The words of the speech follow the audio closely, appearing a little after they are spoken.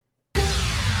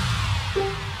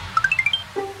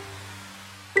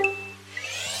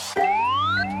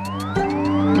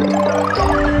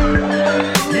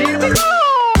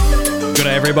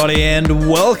everybody, and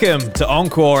welcome to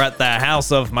Encore at the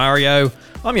House of Mario.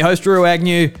 I'm your host, Drew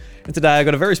Agnew, and today I've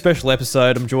got a very special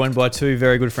episode. I'm joined by two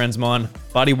very good friends of mine,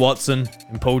 Buddy Watson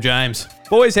and Paul James.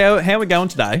 Boys, how are we going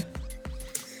today?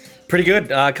 Pretty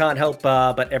good. I can't help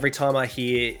but every time I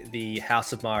hear the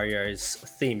House of Mario's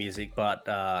theme music, but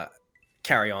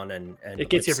carry on and it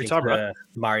gets you every time, right?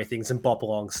 Mario things and bop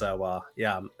along. So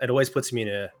yeah, it always puts me in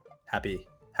a happy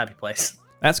place.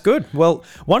 That's good. Well,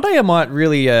 one day I might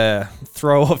really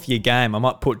throw off your game. I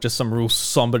might put just some real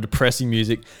somber, depressing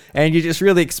music, and you're just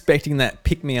really expecting that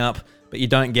pick-me-up, but you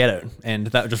don't get it, and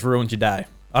that just ruins your day.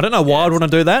 I don't know why I'd want to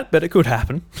do that, but it could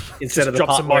happen. Instead of the drop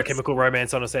part some My Chemical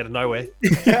Romance on us out of nowhere.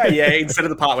 yeah, instead of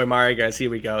the part where Mario goes,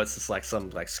 "Here we go," it's just like some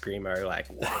like screamo, like.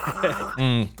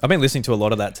 I've been listening to a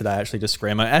lot of that today, actually, just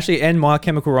screamo. Actually, and My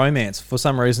Chemical Romance. For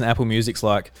some reason, Apple Music's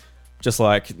like. Just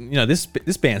like, you know, this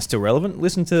band's still relevant.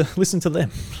 Listen to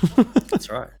them.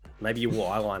 That's right. Maybe you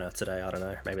wore eyeliner today. I don't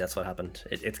know. Maybe that's what happened.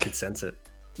 It could sense it.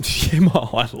 Yeah, my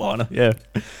eyeliner.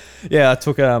 Yeah. I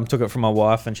took it from my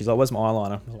wife, and she's like, "Where's my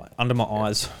eyeliner?" I was like, "Under my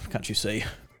eyes. Can't you see?"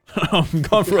 I'm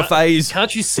gone for a phase.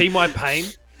 Can't you see my pain?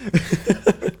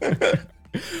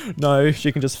 No,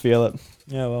 she can just feel it.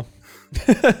 Yeah, well.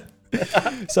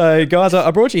 So, guys, I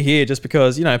brought you here just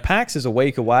because, you know, PAX is a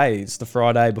week away. It's the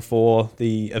Friday before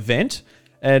the event,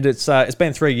 and it's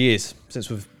been 3 years since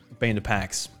we've been to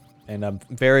PAX, and I'm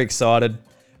very excited.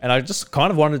 And I just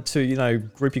kind of wanted to, you know,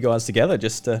 group you guys together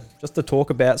just to talk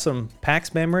about some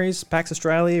PAX memories, PAX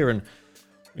Australia, and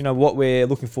you know what we're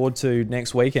looking forward to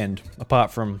next weekend.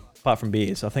 Apart from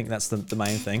beers, I think that's the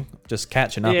main thing. Just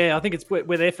catching up. Yeah, I think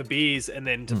we're there for beers and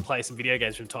then to play some video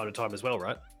games from time to time as well,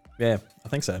 right? Yeah, I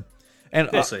think so. And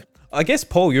I guess,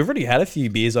 Paul, you've already had a few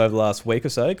beers over the last week or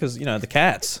so because, you know, the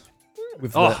Cats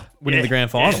with winning the grand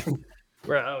final. Yeah.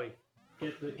 Where are we?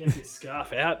 Get this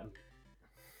scarf out.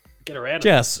 Get around.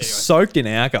 Just soaked in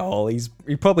alcohol. He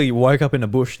probably woke up in a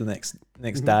bush the next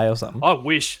day or something. I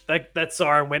wish. That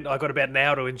siren went. I got about an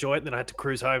hour to enjoy it, and then I had to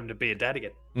cruise home to be a dad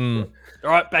again. All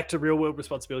right, back to real world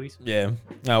responsibilities. Yeah.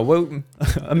 No, well,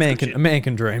 a man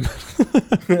can dream.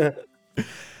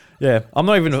 Yeah, I'm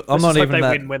not even they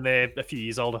that. Win when they're a few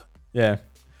years older. Yeah,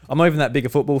 I'm not even that big a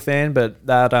football fan, but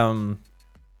that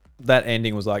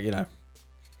ending was like, you know,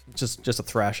 just a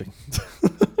thrashing.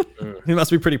 He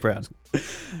must be pretty proud.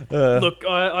 Look,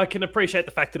 I can appreciate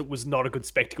the fact that it was not a good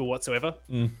spectacle whatsoever,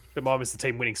 but mine was the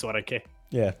team winning, so I don't care.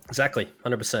 Yeah, exactly,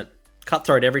 100%.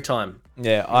 Cutthroat every time.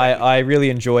 Yeah, I really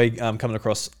enjoy coming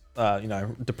across you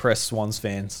know, depressed Swans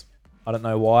fans. I don't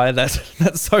know why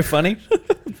that's so funny.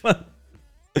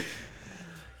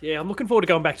 Yeah, I'm looking forward to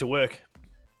going back to work.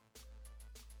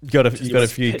 You got a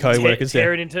few co-workers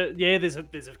there. There's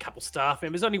a couple staff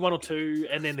members, only one or two,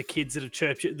 and then the kids that have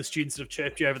chirped you, the students that have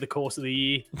chirped you over the course of the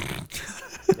year.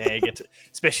 Yeah, you get to,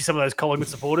 especially some of those Collingwood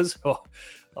supporters. Oh,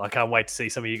 I can't wait to see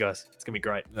some of you guys. It's gonna be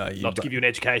great. Not to give you an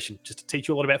education, just to teach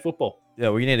you a lot about football. Yeah,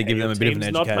 well, you need to give them a bit of an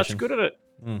education. Not much good at it.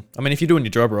 I mean, if you're doing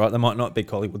your job right, they might not be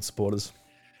Collingwood supporters.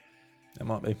 They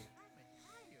might be.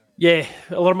 Yeah,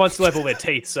 a lot of mine still have all their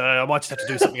teeth, so I might just have to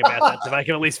do something about that to make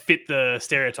them at least fit the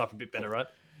stereotype a bit better, right?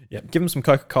 Yeah, give them some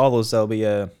Coca-Colas; they'll be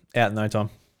out in no time.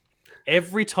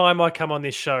 Every time I come on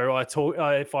this show, I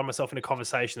find myself in a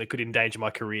conversation that could endanger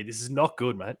my career. This is not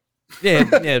good, mate. Yeah.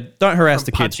 Don't harass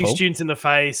the kids. Punching students in the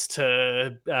face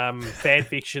to fan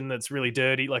fiction that's really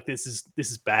dirty. Like this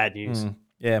is bad news.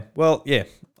 Yeah. Well, yeah.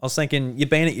 I was thinking you've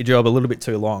been at your job a little bit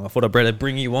too long. I thought I'd better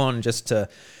bring you on just to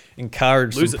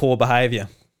encourage some poor behaviour.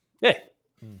 Yeah,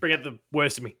 bring out the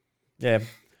worst of me. Yeah,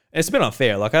 it's a bit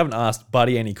unfair. Like I haven't asked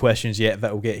Buddy any questions yet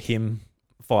that will get him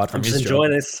fired from his job.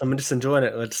 I'm just enjoying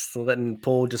it. We're just letting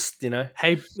Paul just, you know.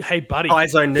 Hey, Buddy.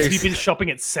 Have you been shopping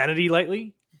at Sanity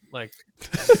lately? Like,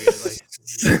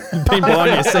 been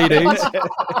buying your CDs.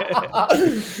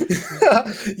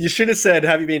 You should have said,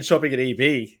 "Have you been shopping at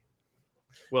EB?"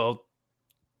 Well.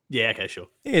 Yeah, okay, sure.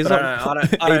 Yeah, I don't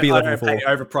pay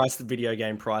overpriced video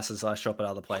game prices. I shop at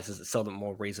other places that sell them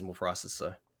more reasonable prices.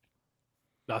 So,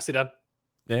 nicely done.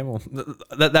 Yeah, well,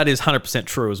 that is 100%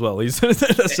 true as well. That's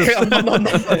just... I'm not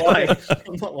lying.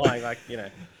 I'm not lying. Like, you know.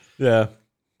 Yeah.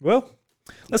 Well,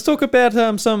 let's talk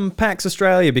about some PAX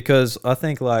Australia because I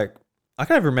think like I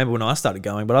can't even remember when I started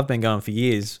going, but I've been going for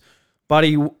years.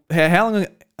 Buddy, how long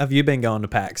have you been going to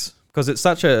PAX? Because it's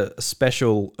such a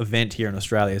special event here in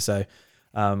Australia. So.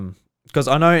 Because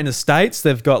I know in the States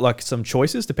they've got like some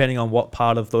choices depending on what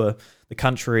part of the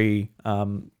country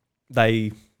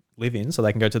they live in, so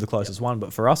they can go to the closest one.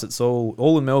 But for us, it's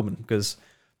all in Melbourne because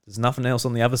there's nothing else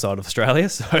on the other side of Australia,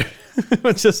 so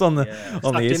it's just on the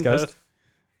East Coast. Perth.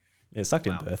 Yeah, sucked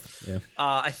in Perth. Yeah.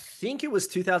 I think it was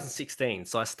 2016.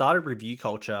 So I started Review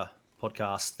Culture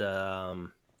podcast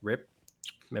Rip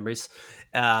memories.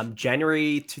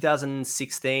 January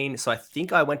 2016. So I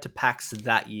think I went to PAX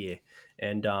that year,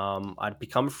 and I'd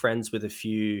become friends with a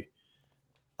few.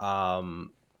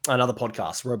 Another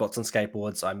podcast, Robots on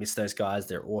Skateboards. I miss those guys.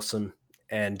 They're awesome.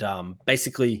 And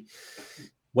basically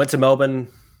went to Melbourne.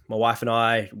 My wife and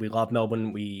I, we love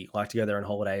Melbourne. We like to go there on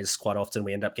holidays quite often.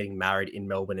 We end up getting married in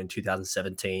Melbourne in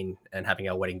 2017 and having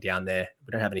our wedding down there.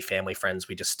 We don't have any family friends.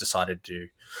 We just decided to do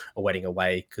a wedding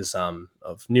away because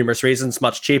of numerous reasons.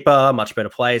 Much cheaper, much better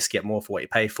place, get more for what you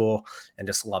pay for, and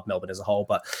just love Melbourne as a whole.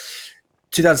 But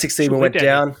 2016, we went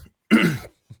down.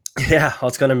 Yeah, I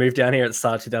was going to move down here at the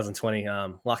start of 2020.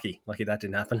 Lucky that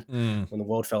didn't happen when the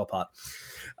world fell apart.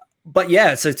 But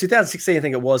yeah, so 2016, I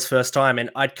think it was first time. And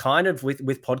I'd kind of,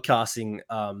 with podcasting,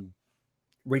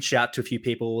 reached out to a few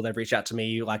people. They've reached out to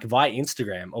me like via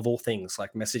Instagram, of all things,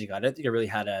 like messaging. I don't think I really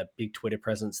had a big Twitter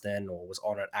presence then, or was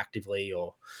on it actively,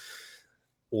 or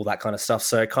all that kind of stuff.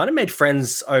 So I kind of made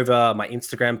friends over my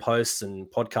Instagram posts and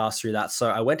podcasts through that.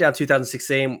 So I went down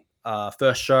 2016,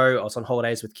 first show. I was on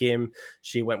holidays with Kim.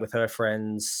 She went with her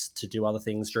friends to do other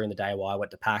things during the day while I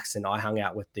went to PAX, and I hung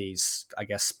out with these, I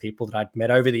guess, people that I'd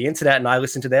met over the internet, and I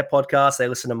listened to their podcasts. They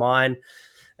listened to mine.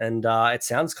 And it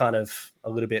sounds kind of a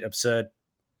little bit absurd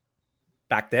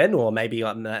back then, or maybe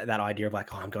that idea of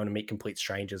like, oh, I'm going to meet complete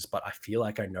strangers, but I feel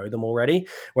like I know them already.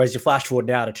 Whereas you flash forward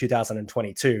now to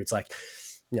 2022, it's like,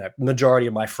 majority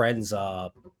of my friends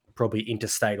are probably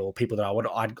interstate, or people that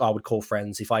I would call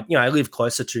friends if I live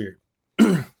closer to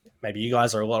maybe you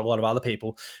guys, or a lot of other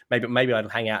people. Maybe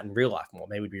I'd hang out in real life more.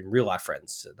 Maybe we'd be real life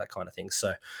friends, that kind of thing.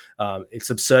 So it's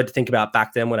absurd to think about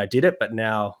back then when I did it, but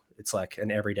now it's like an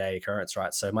everyday occurrence,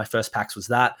 right? So my first PAX was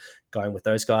that, going with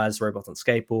those guys, Robots on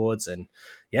Skateboards, and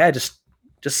yeah, just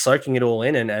soaking it all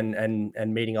in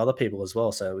and meeting other people as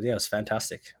well. So yeah, it was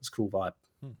fantastic. It was a cool vibe.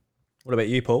 What about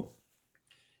you, Paul?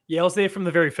 Yeah, I was there from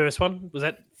the very first one. Was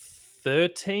that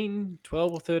 12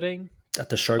 or 13? At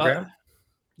the showground?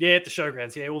 Yeah, at the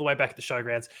showgrounds. Yeah, all the way back at the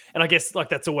showgrounds. And I guess like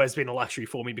that's always been a luxury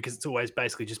for me because it's always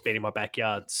basically just been in my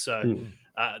backyard. So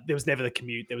there was never the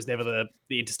commute. There was never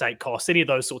the interstate costs, any of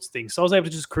those sorts of things. So I was able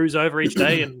to just cruise over each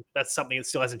day, and that's something that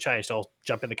still hasn't changed. I'll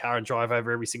jump in the car and drive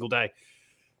over every single day.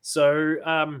 So,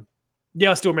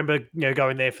 yeah, I still remember,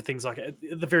 going there for things like at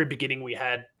the very beginning we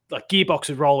had like Gearbox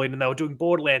would roll in and they were doing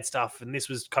Borderlands stuff. And this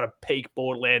was kind of peak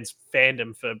Borderlands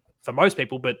fandom for most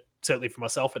people, but certainly for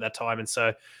myself at that time. And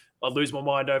so I'd lose my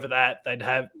mind over that. They'd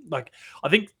have like, I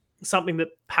think something that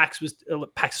PAX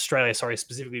Australia,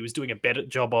 specifically was doing a better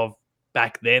job of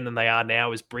back then than they are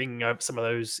now is bringing over some of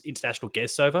those international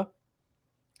guests over.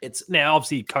 It's now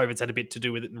obviously COVID's had a bit to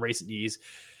do with it in recent years.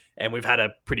 And we've had a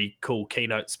pretty cool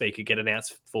keynote speaker get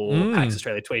announced for PAX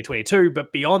Australia 2022.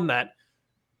 But beyond that,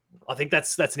 I think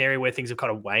that's an area where things have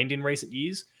kind of waned in recent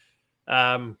years.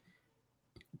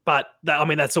 But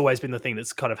that's always been the thing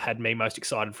that's kind of had me most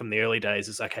excited from the early days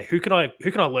is, okay, who can I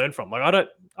learn from? Like,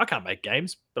 I can't make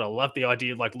games, but I love the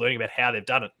idea of like learning about how they've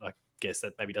done it. I guess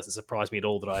that maybe doesn't surprise me at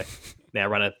all that I now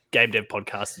run a game dev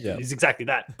podcast. Yeah. It's exactly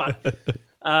that. But,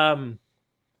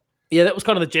 yeah, that was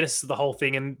kind of the genesis of the whole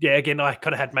thing. And yeah, again, I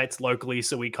kind of had mates locally,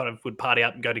 so we kind of would party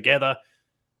out and go together.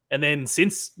 And then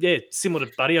since, similar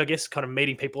to Buddy, I guess, kind of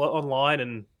meeting people online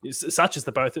and such as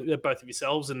the both of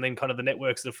yourselves, and then kind of the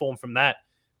networks that have formed from that,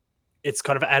 it's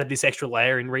kind of added this extra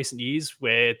layer in recent years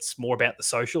where it's more about the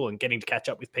social and getting to catch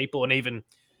up with people, and even,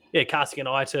 casting an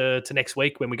eye to next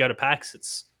week when we go to PAX.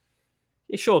 It's,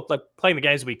 sure, like playing the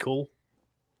games will be cool,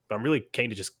 but I'm really keen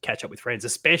to just catch up with friends,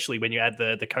 especially when you add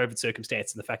the COVID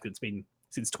circumstance and the fact that it's been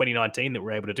since 2019 that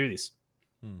we're able to do this.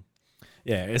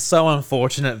 Yeah, it's so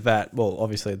unfortunate that, well,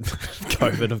 obviously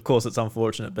COVID, of course it's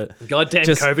unfortunate, but goddamn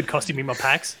COVID costing me my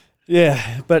PAX.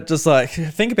 Yeah, but just like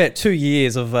think about 2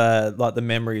 years of like the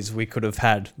memories we could have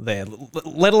had there,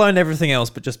 let alone everything else,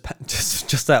 but just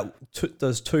that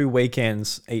those 2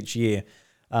 weekends each year,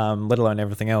 let alone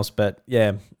everything else. But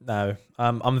yeah, no,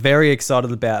 I'm very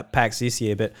excited about PAX this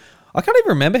year, but I can't even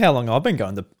remember how long I've been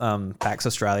going to PAX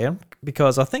Australia,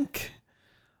 because I think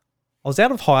I was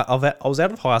out of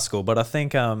high school, but I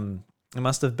think it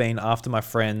must have been after my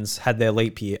friends had their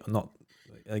leap year, not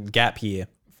a gap year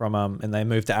from and they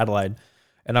moved to Adelaide.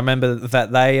 And I remember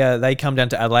that they come down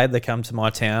to Adelaide, they come to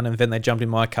my town, and then they jumped in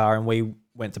my car and we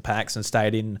went to PAX and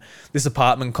stayed in this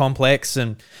apartment complex,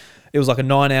 and it was like a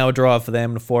 9-hour drive for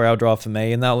them and a 4-hour drive for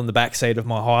me, and they were in the back seat of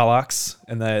my Hilux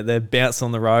and they're bouncing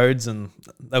on the roads and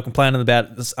they were complaining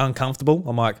about it's uncomfortable.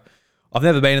 I'm like, I've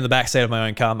never been in the back seat of my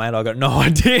own car, mate. I've got no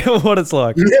idea what it's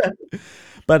like. Yeah.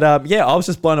 But yeah, I was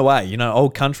just blown away. You know,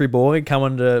 old country boy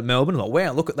coming to Melbourne. Like,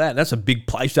 wow, look at that. That's a big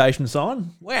PlayStation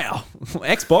sign. Wow.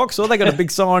 Xbox, oh, they got a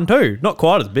big sign too. Not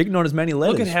quite as big, not as many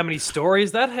letters. Look at how many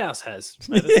stories that house has.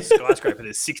 Mate, that's a skyscraper.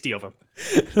 There's 60 of them.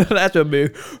 That's a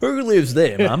big. Who lives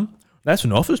there, Mum? That's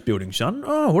an office building, son.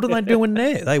 Oh, what are they doing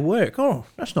there? They work. Oh,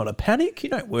 that's not a panic. You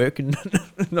don't work in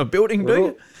a building, do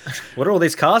you? What are all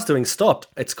these cars doing stopped?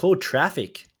 It's called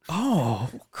traffic. Oh,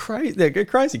 crazy! They're a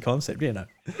crazy concept, you know.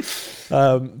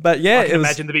 But yeah, I can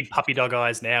imagine the big puppy dog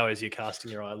eyes now as you're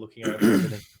casting your eye, looking over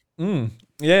everything.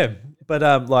 Yeah,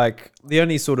 but like the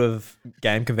only sort of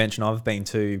game convention I've been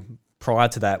to prior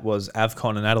to that was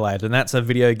AVCon in Adelaide, and that's a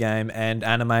video game and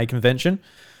anime convention.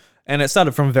 And it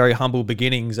started from very humble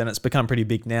beginnings, and it's become pretty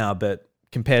big now. But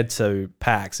compared to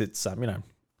PAX, it's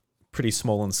pretty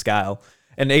small in scale.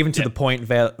 And even to the point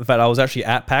that I was actually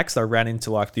at PAX, I ran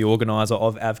into like the organizer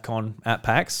of AVCon at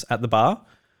PAX at the bar,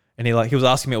 and he was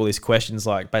asking me all these questions,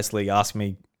 like basically asking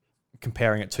me,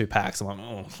 comparing it to PAX. I'm like,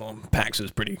 oh, PAX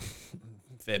is pretty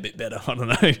fair bit better. I don't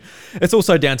know. It's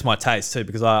also down to my taste too,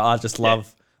 because I just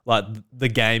love like the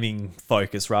gaming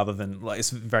focus rather than like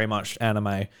it's very much anime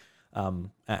at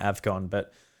AVCon.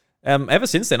 But ever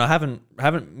since then, I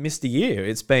haven't missed a year.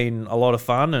 It's been a lot of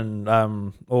fun,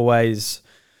 and always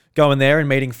going there and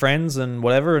meeting friends and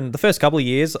whatever. And the first couple of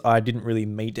years, I didn't really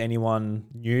meet anyone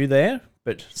new there.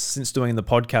 But since doing the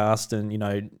podcast and, you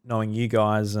know, knowing you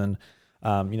guys and,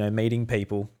 you know, meeting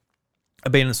people,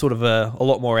 I've been sort of a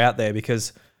lot more out there,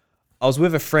 because I was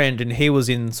with a friend and he was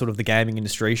in sort of the gaming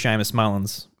industry, Seamus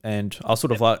Mullins. And I was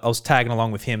sort of like, I was tagging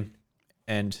along with him,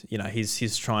 and, you know,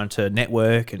 he's trying to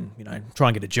network and, you know, try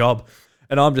and get a job.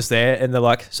 And I'm just there, and they're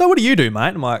like, so what do you do, mate?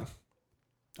 I'm like,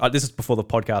 this is before the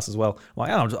podcast as well. I'm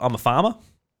like, oh, I'm a farmer.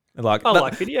 And like, I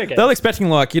like video games. They're expecting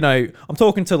like, you know, I'm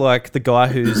talking to like the guy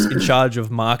who's in charge of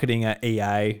marketing at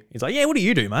EA. He's like, yeah, what do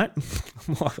you do, mate?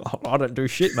 I'm like, I don't do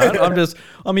shit, mate.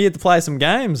 I'm here to play some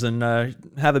games and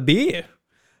have a beer.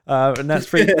 And that's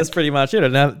pretty much it.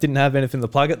 I didn't have anything to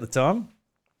plug at the time.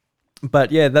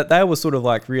 But yeah, they were sort of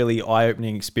like really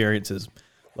eye-opening experiences.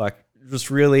 Like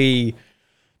just really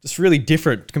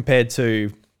different compared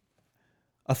to,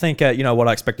 I think, you know, what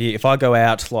I expect to hear. If I go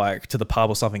out like to the pub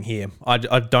or something here, I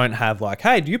don't have like,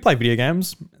 hey, do you play video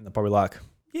games? And they're probably like,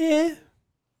 yeah,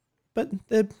 but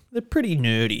they're pretty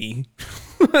nerdy.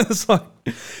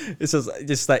 It's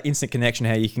just that instant connection,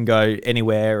 how you can go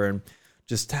anywhere and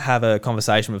just have a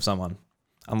conversation with someone,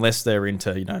 unless they're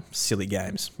into, you know, silly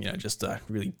games, you know, just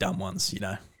really dumb ones, you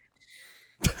know.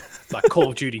 Like Call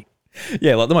of Duty.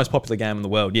 Yeah, like the most popular game in the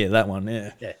world. Yeah, that one.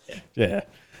 Yeah.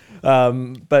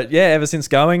 But yeah, ever since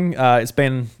going, it's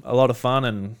been a lot of fun,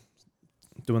 and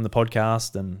doing the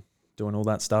podcast and doing all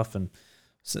that stuff, and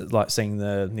like seeing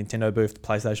the Nintendo booth, the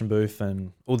PlayStation booth,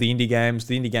 and all the indie games.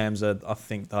 The indie games are, I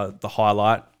think, the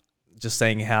highlight. Just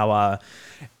seeing how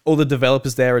all the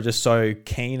developers there are just so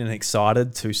keen and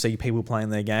excited to see people playing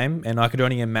their game. And I could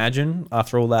only imagine,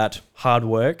 after all that hard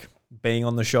work, being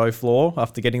on the show floor,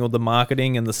 after getting all the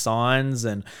marketing and the signs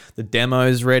and the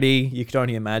demos ready, you could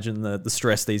only imagine the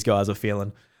stress these guys are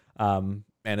feeling. And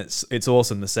it's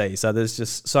awesome to see. So there's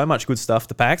just so much good stuff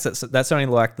to PAX. That's only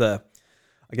like the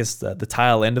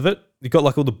tail end of it. You've got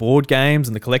like all the board games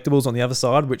and the collectibles on the other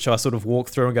side, which I sort of walk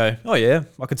through and go, oh yeah,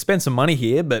 I could spend some money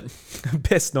here, but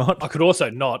best not. I could also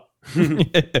not. You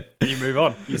move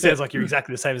on. It sounds like you're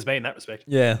exactly the same as me in that respect.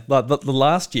 Yeah, like the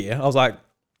last year, I was like,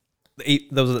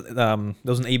 there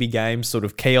was an EB Games sort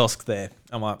of kiosk there.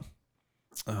 I'm like,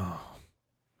 oh,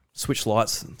 Switch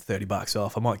Lite's $30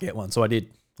 off. I might get one, so I did.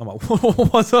 I'm like,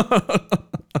 what's up?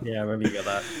 Yeah, I remember you got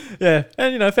that. Yeah,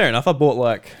 and you know, fair enough. I bought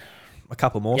like a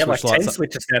couple more. You have like 10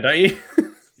 Switches now, don't you?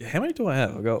 Yeah, how many do I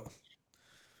have? I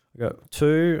got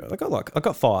 2. I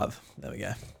got 5. There we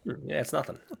go. Yeah, it's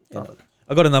nothing.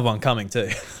 I got another one coming too.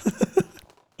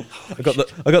 I got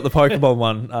the Pokemon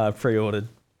one pre-ordered.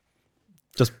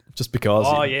 Just because.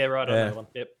 Oh yeah, right. I know that one.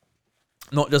 Yep.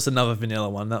 Not just another vanilla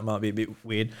one. That might be a bit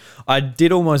weird. I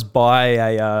did almost buy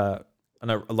a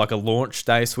launch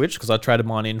day Switch, because I traded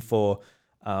mine in for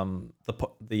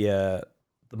the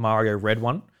Mario Red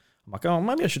one. I'm like, oh,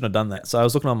 maybe I shouldn't have done that. So I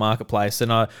was looking on Marketplace,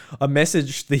 and I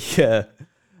messaged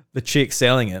the chick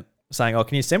selling it, saying, oh,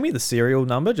 can you send me the serial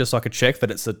number just so I could check that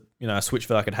it's a Switch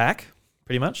that I could hack,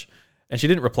 pretty much. And she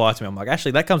didn't reply to me. I'm like,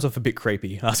 actually, that comes off a bit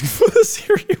creepy, asking for the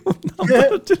serial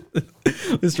number.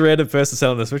 This random person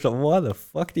selling the Switch. I'm like, why the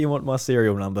fuck do you want my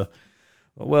serial number?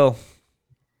 Well,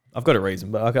 I've got a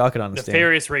reason, but I can understand.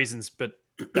 Nefarious reasons, but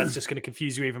that's just going to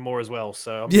confuse you even more as well.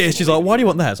 So Yeah, she's like, why do you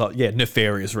want that? It's like, yeah,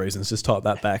 nefarious reasons. Just type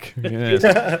that back.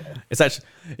 Yeah, it's actually,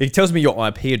 it tells me your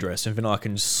IP address, and then I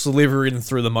can sliver in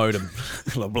through the modem,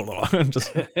 blah, blah, blah, and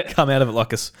just come out of it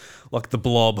like the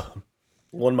blob.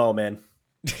 Lawnmower man.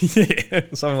 Yeah,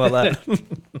 something like that.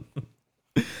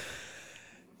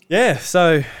 Yeah.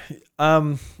 So,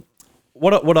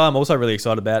 what I'm also really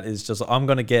excited about is just I'm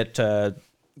gonna get to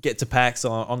PAX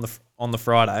on the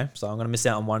Friday, so I'm gonna miss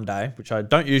out on one day, which I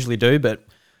don't usually do, but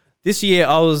this year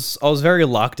I was very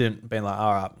reluctant, being like,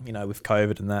 all right, with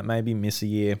COVID and that, maybe miss a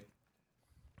year.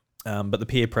 But the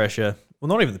peer pressure, well,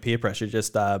 not even the peer pressure,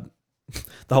 just the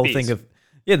whole beers. thing of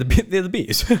the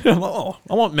beers. I'm like, oh,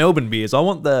 I want Melbourne beers. I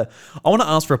want to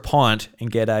ask for a pint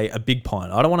and get a big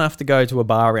pint. I don't want to have to go to a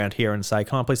bar around here and say,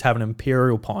 can I please have an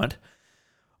imperial pint?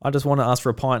 I just want to ask for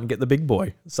a pint and get the big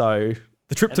boy. So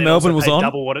the trip to Melbourne was on.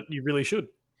 Double what you really should.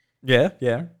 Yeah.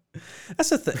 That's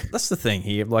the thing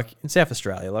here. Like in South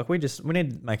Australia, like we need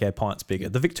to make our pints bigger.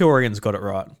 The Victorians got it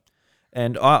right,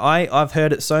 and I've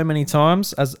heard it so many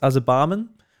times as a barman.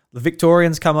 The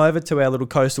Victorians come over to our little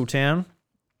coastal town,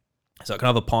 so I can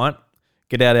have a pint.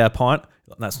 Get out our pint.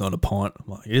 Like, that's not a pint.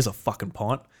 I'm like, it is a fucking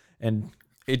pint, and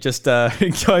it just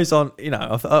it goes on.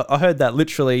 I heard that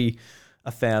literally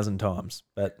 1,000 times,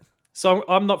 but. So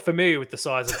I'm not familiar with the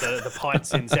size of the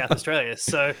pints in South Australia.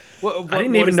 So I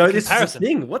didn't even know this was a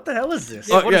thing. What the hell is this?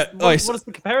 Yeah, what is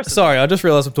the comparison? Sorry, I just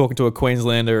realised I'm talking to a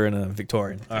Queenslander and a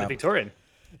Victorian. A Victorian.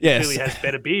 Yes. Clearly has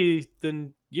better beer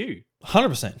than you.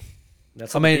 100%.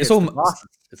 That's I mean, it's all the glasses.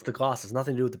 It's the glass. It's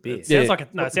nothing to do with the beer. It sounds like it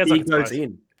sounds like it's both.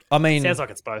 I mean, sounds like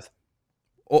it's both.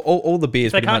 All the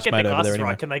beers They pretty can't much get made the over glasses there anyway.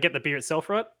 right. Can they get the beer itself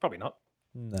right? Probably not.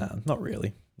 No, not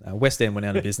really. West End went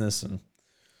out of business and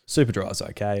Superdry is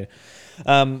okay.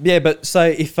 But so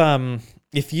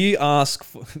if you ask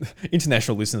for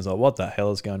international listeners, are what the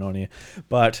hell is going on here?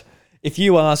 But if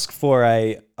you ask for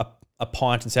a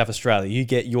pint in South Australia, you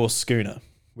get your schooner,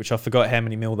 which I forgot how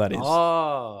many mil that is.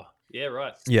 Oh, yeah,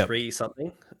 right. Yeah, 3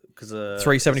 something because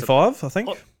 375, I think.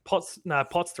 Pot's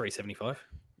 375.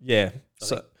 Yeah.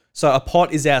 So a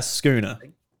pot is our schooner.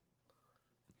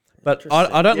 But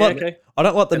I don't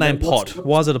like the name pot.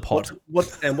 Why is it a pot?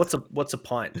 What's a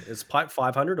pint? Is pint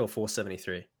 500 or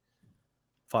 473?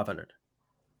 500.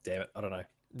 Damn it, I don't know.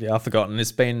 Yeah, I've forgotten.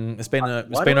 It's been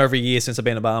over a year since I've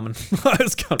been a barman.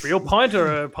 Real pint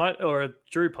or a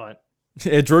Drew pint?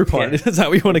 Yeah, Drew pint. Yeah. Is that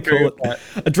what you want to call it?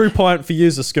 A Drew pint for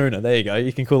use a schooner. There you go.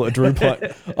 You can call it a Drew pint.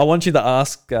 I want you to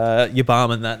ask your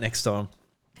barman that next time.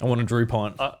 I want a Drew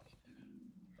pint.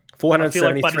 473.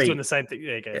 I feel like Buddy's doing the same thing.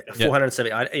 There you go.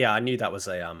 470. I knew that was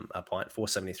a pint.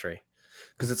 473.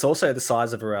 Because it's also the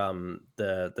size of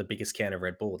the biggest can of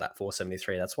Red Bull. That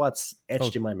 473. That's why it's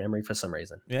etched in my memory for some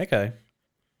reason. Yeah. Okay.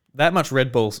 That much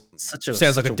Red Bull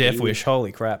sounds like a death wish.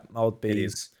 Holy crap! I would be. It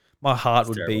is. My heart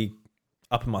would be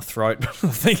up in my throat. I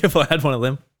think if I had one of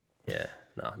them. Yeah.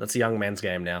 No, that's a young man's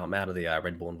game now. I'm out of the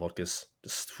Red Bull and vodkas.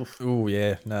 Just. Oh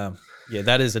yeah, no, yeah,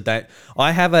 that is a day.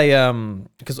 I have a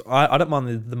because I don't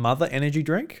mind the Mother energy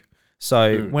drink.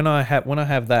 So when I have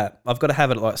that, I've got to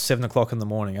have it at like 7 o'clock in the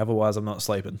morning. Otherwise, I'm not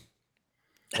sleeping.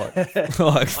 Like I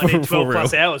need 12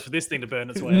 plus hours for this thing to burn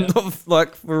its way out.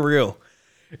 Like for real.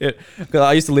 Yeah, because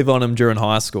I used to live on them during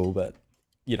high school, but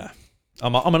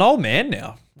I'm an old man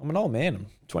now. I'm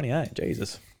 28.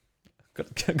 Jesus,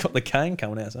 got the cane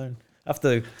coming out soon. I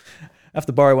have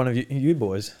to borrow one of you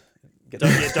boys.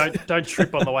 Don't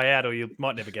trip on the way out, or you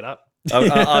might never get up.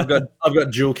 I've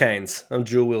got dual canes. I'm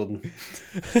dual wielding.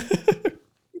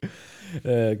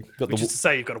 Which is to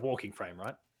say, you've got a walking frame,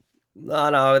 right?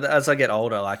 No. As I get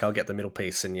older, like I'll get the middle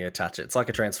piece and you attach it. It's like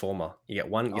a transformer. You get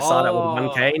one. You start out with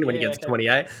one cane when you get to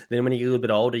 28. Then when you get a little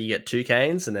bit older, you get 2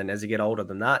 canes, and then as you get older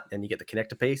than that, and you get the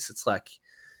connector piece. It's like,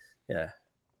 yeah.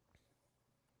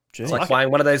 Jeez. It's like buying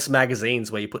one of those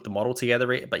magazines where you put the model together,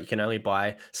 but you can only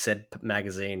buy said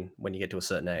magazine when you get to a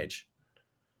certain age.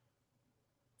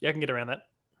 Yeah, I can get around that.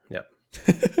 Yep.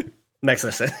 Makes no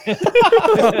sense.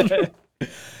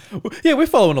 Yeah, we're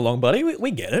following along, buddy.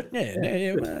 We get it.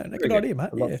 Yeah. Good idea,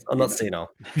 mate. I'm not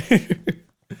senile.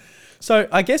 So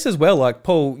I guess as well, like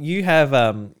Paul, you have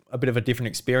a bit of a different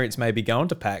experience maybe going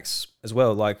to PAX as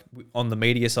well, like on the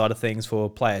media side of things for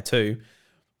Player 2.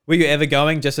 Were you ever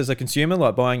going just as a consumer,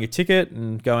 like buying your ticket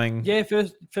and going? Yeah,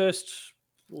 first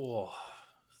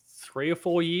 3 or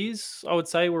 4 years, I would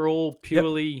say, were all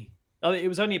purely... Yep. It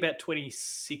was only about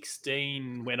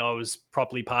 2016 when I was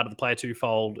properly part of the Player 2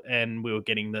 fold and we were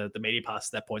getting the media pass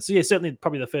at that point. So yeah, certainly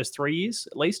probably the first 3 years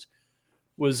at least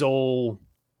was all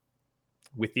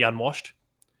with the unwashed.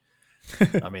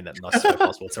 I mean, that nicest way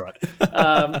possible. It's all right.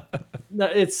 No,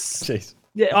 it's... Jeez.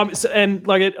 Yeah,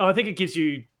 I think it gives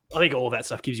you I think all that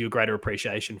stuff gives you a greater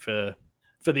appreciation for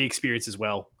the experience as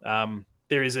well.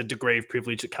 There is a degree of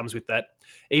privilege that comes with that.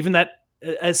 Even that,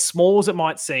 as small as it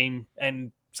might seem,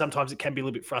 and sometimes it can be a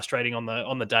little bit frustrating on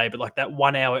the day, but like that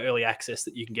 1 hour early access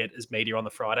that you can get as media on the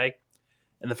Friday,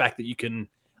 and the fact that you can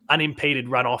unimpeded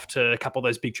run off to a couple of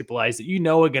those big AAAs that you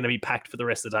know are going to be packed for the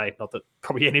rest of the day. Not that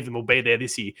probably any of them will be there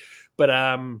this year, but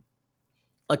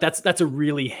like that's a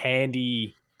really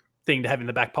handy thing to have in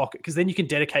the back pocket, because then you can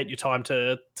dedicate your time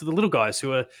to the little guys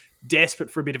who are desperate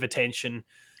for a bit of attention.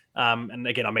 And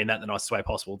again, I mean that in the nicest way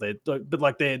possible. They're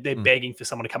begging for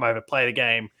someone to come over, play the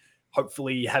game,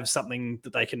 hopefully have something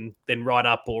that they can then write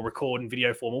up or record in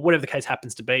video form or whatever the case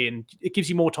happens to be. And it gives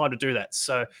you more time to do that.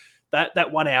 So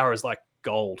that 1 hour is like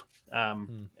gold.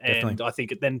 And I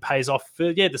think it then pays off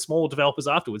for the smaller developers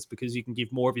afterwards, because you can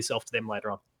give more of yourself to them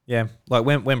later on. Yeah, like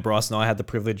when Bryce and I had the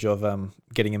privilege of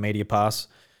getting a media pass,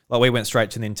 like we went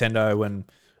straight to Nintendo and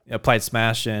played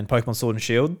Smash and Pokemon Sword and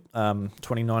Shield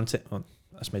 2019. Well,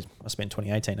 must have been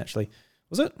 2018 actually.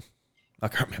 Was it? I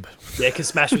can't remember. Yeah, because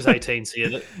Smash was 18, so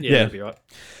that'd be right.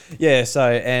 Yeah, so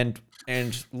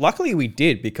and luckily we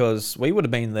did, because we would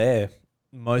have been there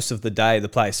most of the day to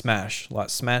play Smash. Like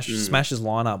Smash's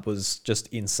lineup was just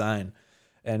insane.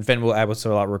 And then we were able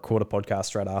to like record a podcast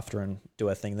straight after and do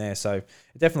our thing there. So it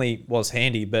definitely was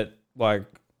handy. But like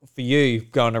for you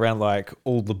going around like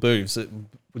all the booths, it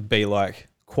would be like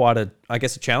quite a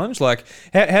challenge. Like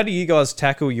how do you guys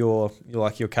tackle your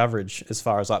coverage as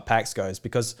far as like PAX goes?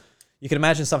 Because you can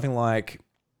imagine something like,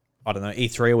 I don't know,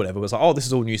 E3 or whatever was like, oh, this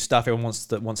is all new stuff. Everyone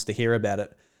wants to hear about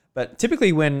it. But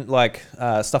typically when like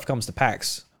stuff comes to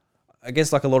PAX, I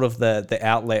guess like a lot of the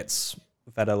outlets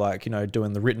that are like,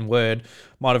 doing the written word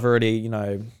might have already,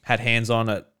 had hands on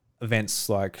at events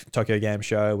like Tokyo Game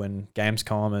Show and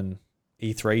Gamescom and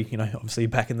E3, obviously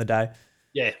back in the day.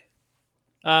 Yeah.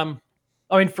 I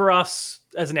mean, for us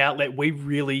as an outlet, we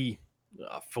really,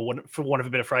 for want of a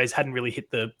better phrase, hadn't really hit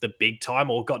the big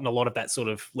time or gotten a lot of that sort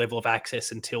of level of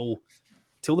access until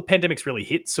the pandemic's really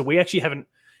hit. So we actually haven't,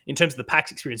 in terms of the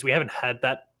PAX experience, we haven't had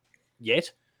that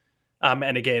yet.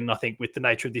 And again, I think with the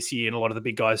nature of this year and a lot of the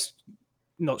big guys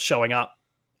not showing up,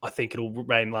 I think it'll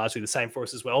remain largely the same for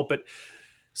us as well. But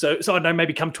so I don't know,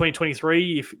 maybe come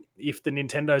 2023, if the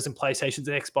Nintendos and PlayStations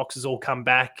and Xboxes all come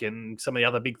back and some of the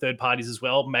other big third parties as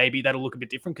well, maybe that'll look a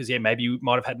bit different, because maybe you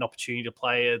might have had an opportunity to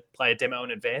play a demo in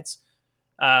advance.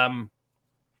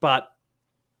 But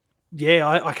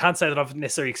yeah, I can't say that I've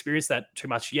necessarily experienced that too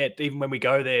much yet. Even when we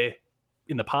go there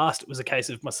in the past, it was a case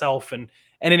of myself and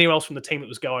anyone else from the team that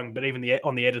was going, but even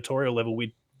on the editorial level,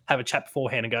 we'd have a chat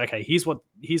beforehand and go, okay, here's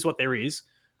what there is.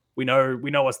 We know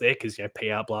what's there, because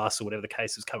PR blasts or whatever the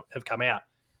cases have come out.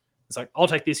 It's like, I'll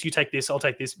take this, you take this, I'll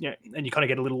take this, and you kind of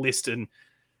get a little list and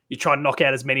you try and knock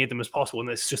out as many of them as possible. And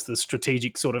it's just the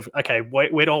strategic sort of, okay, where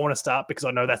do I want to start? Because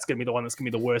I know that's going to be the one that's going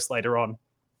to be the worst later on.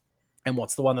 And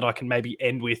what's the one that I can maybe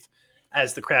end with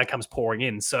as the crowd comes pouring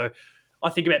in? So I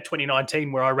think about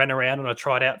 2019, where I ran around and I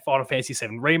tried out Final Fantasy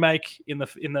VII Remake in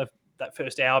that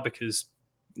first hour, because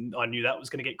I knew that was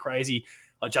going to get crazy.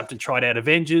 I jumped and tried out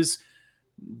Avengers.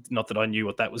 Not that I knew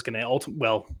what that was going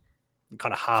to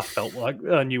kind of half felt like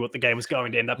I knew what the game was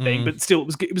going to end up being, but still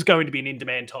it was going to be an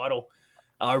in-demand title.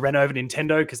 I ran over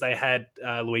Nintendo because they had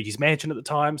Luigi's Mansion at the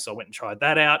time, so I went and tried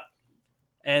that out.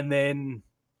 And then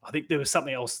I think there was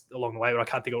something else along the way, but I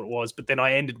can't think of what it was. But then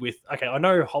I ended with, okay, I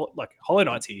know Hollow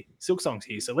Knight's here, Silksong's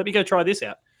here, so let me go try this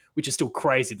out, which is still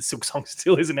crazy. The Silksong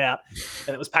still isn't out,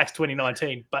 and it was PAX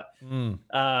 2019. But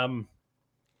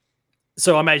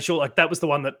so I made sure like that was the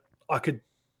one that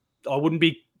I wouldn't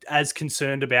be as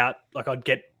concerned about. Like I'd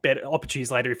get better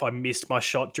opportunities later if I missed my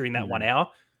shot during that 1 hour.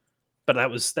 But that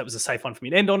was a safe one for me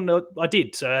to end on. I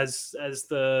did. So as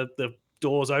the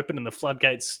doors opened and the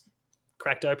floodgates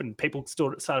cracked open, people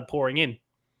started pouring in, I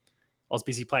was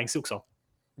busy playing Silksong.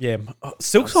 Yeah,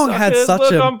 Silksong had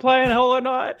such I'm playing Hollow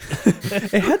Knight.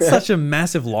 It had such a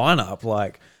massive lineup,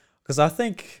 like, because I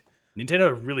think Nintendo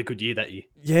had a really good year that year.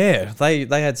 Yeah, they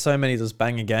had so many just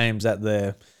banger games at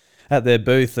their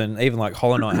booth, and even like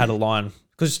Hollow Knight had a line,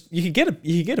 because you could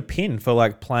get a pin for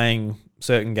like playing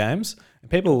certain games.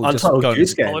 People Untitled just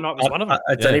Goose Game. Hollow Knight was one of them.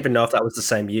 I don't even know if that was the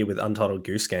same year with Untitled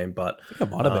Goose Game, but I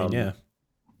think it might have been. Yeah.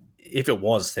 If it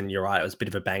was, then you're right. It was a bit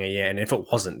of a banger year, and if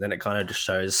it wasn't, then it kind of just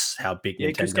shows how big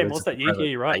Nintendo Goose Game was that year. Yeah,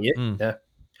 you're right. Yeah,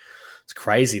 it's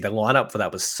crazy. The lineup for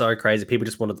that was so crazy. People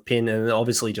just wanted the pin, and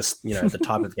obviously just the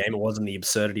type of game it was and the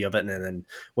absurdity of it, and then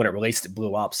when it released, it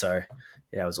blew up. So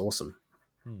yeah, it was awesome.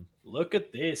 Look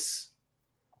at this.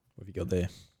 What have you got there?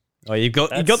 Oh, you got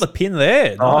the pin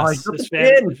there. Nice. Oh,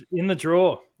 pin in the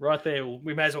drawer right there.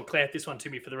 We may as well clear this one to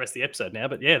me for the rest of the episode now.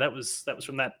 But yeah, that was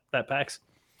from that PAX.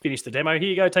 finish the demo. Here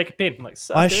you go, take a pin. I'm like,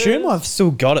 I assume suckers. I've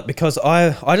still got it because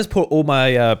I just put all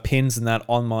my pins and that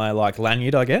on my like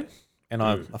lanyard I get, and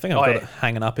I think I've got it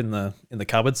hanging up in the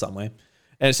cupboard somewhere.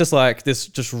 And it's just like this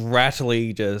just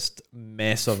rattly just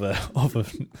mess of a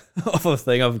of a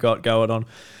thing I've got going on.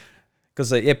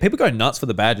 Because people go nuts for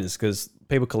the badges because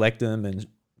people collect them and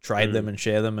trade them and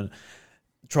share them and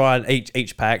try and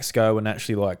each packs go and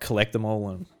actually like collect them all.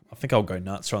 And I think I'll go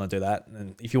nuts trying to do that.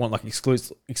 And if you want like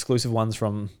exclusive ones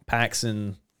from packs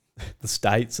in the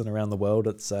States and around the world,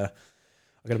 it's I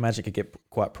can imagine it could get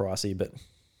quite pricey, but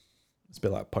it's a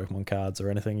bit like Pokemon cards or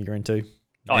anything you're into.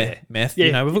 Oh yeah, meth. Yeah,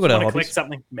 you know, we've all got our collect hobbies.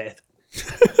 something. Meth.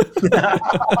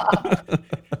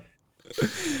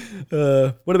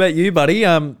 What about you, buddy?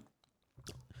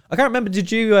 I can't remember. Did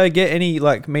you get any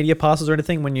like media passes or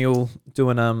anything when you were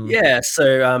doing Yeah,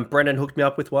 so Brendan hooked me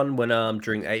up with one when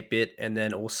during 8-bit, and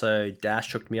then also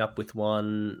Dash hooked me up with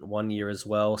one year as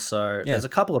well. So there's a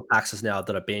couple of PAXs now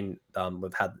that have been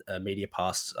we've had a media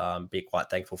pass. Be quite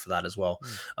thankful for that as well.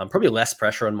 Probably less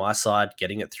pressure on my side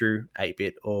getting it through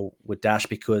 8-bit or with Dash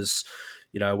because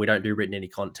you know we don't do written any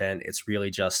content. It's really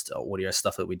just audio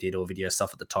stuff that we did or video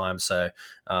stuff at the time. So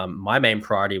my main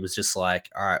priority was just like,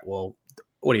 all right, well,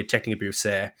 Audio Technica booths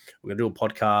there. We're going to do a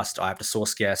podcast. I have to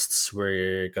source guests.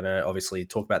 We're going to obviously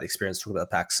talk about the experience, talk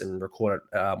about the packs, and record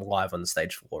it live on the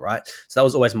stage floor, right? So that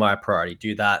was always my priority.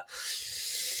 Do that.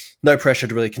 No pressure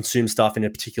to really consume stuff in a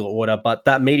particular order. But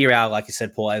that media hour, like you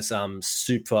said, Paul, is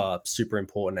super, super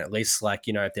important. At least like,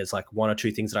 you know, if there's like one or two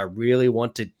things that I really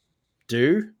want to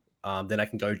do, then I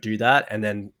can go do that. And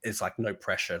then it's like no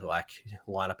pressure to like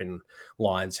line up in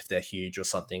lines if they're huge or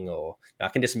something, or I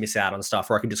can just miss out on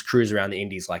stuff, or I can just cruise around the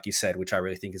indies, like you said, which I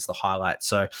really think is the highlight.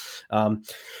 So from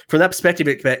that perspective,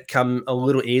 it become a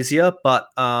little easier, but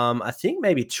I think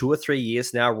maybe 2 or 3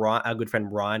 years now, our good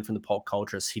friend Ryan from the Pop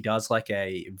Cultures, he does like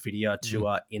a video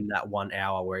tour in that 1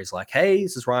 hour where he's like, hey,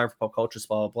 this is Ryan from Pop Cultures,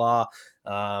 blah, blah,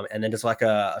 blah. And then just like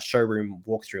a showroom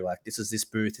walkthrough, like this is this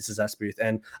booth, this is that booth.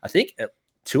 And I think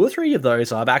 2 or 3 of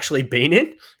those I've actually been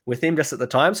in with him just at the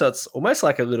time. So it's almost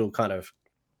like a little kind of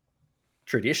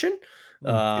tradition.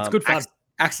 It's good fun.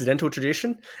 Accidental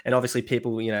tradition. And obviously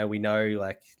people, you know, we know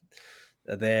like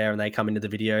are there and they come into the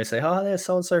video, say, oh, there's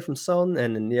so-and-so from Son.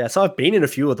 And yeah, so I've been in a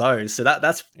few of those. So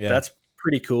that's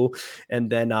pretty cool.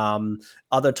 And then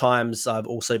other times I've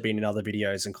also been in other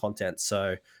videos and content.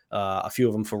 So a few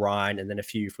of them for Ryan, and then a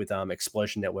few with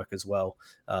Explosion Network as well.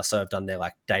 So I've done their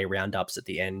like day roundups at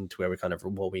the end where we kind of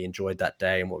what we enjoyed that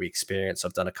day and what we experienced.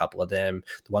 I've done a couple of them.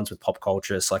 The ones with Pop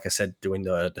Cultures, like I said, doing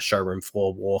the showroom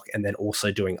floor walk, and then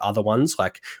also doing other ones.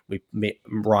 Like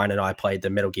Ryan and I played the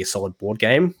Metal Gear Solid board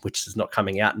game, which is not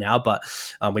coming out now, but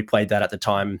we played that at the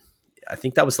time. I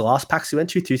think that was the last PAX we went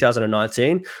to,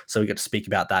 2019. So we got to speak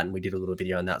about that, and we did a little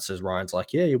video on that. So Ryan's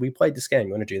like, yeah, we played this game.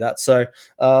 You want to do that? So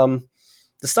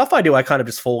the stuff I do, I kind of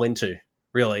just fall into,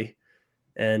 really.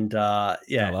 And I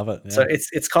love it. Yeah. So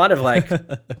it's kind of like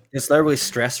there's no really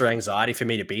stress or anxiety for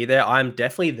me to be there. I'm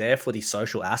definitely there for the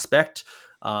social aspect.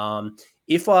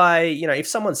 If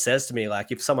someone says to me,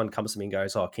 like if someone comes to me and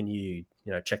goes, oh, can you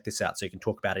check this out so you can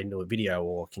talk about it into a video,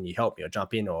 or can you help me or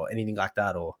jump in or anything like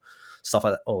that, or stuff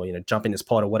like that, or jump in this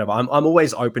pod or whatever, I'm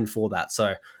always open for that. So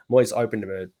I'm always open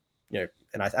to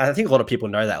and I think a lot of people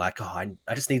know that, like, oh,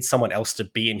 I just need someone else to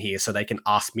be in here so they can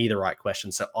ask me the right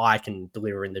questions so I can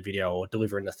deliver in the video or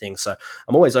deliver in the thing. So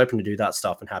I'm always open to do that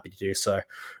stuff and happy to do so.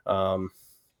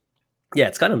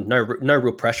 It's kind of no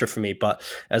real pressure for me. But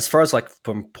as far as like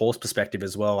from Paul's perspective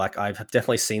as well, like I've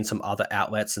definitely seen some other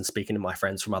outlets and speaking to my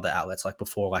friends from other outlets like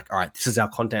before, like, all right, this is our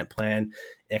content plan.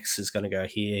 X is going to go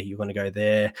here. You're going to go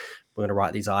there. We're going to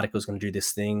write these articles, going to do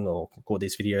this thing or record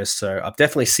these videos. So I've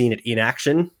definitely seen it in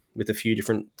action with a few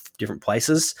different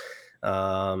places.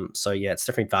 It's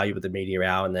definitely value with the media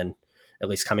hour, and then at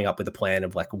least coming up with a plan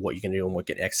of like what you're going to do and what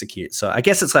you can execute. So I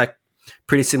guess it's like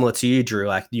pretty similar to you, Drew.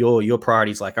 Like your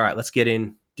priorities, like, all right, let's get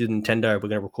in, do Nintendo. We're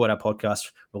going to record our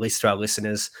podcast, release to our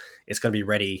listeners. It's going to be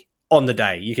ready on the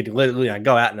day. You could literally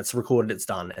go out and it's recorded, it's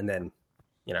done, and then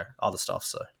other stuff.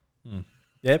 So.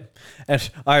 Yep. And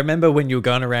I remember when you were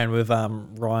going around with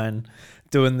Ryan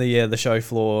doing the show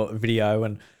floor video,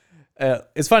 and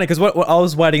it's funny because I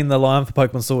was waiting in the line for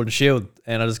Pokemon Sword and Shield,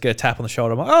 and I just get a tap on the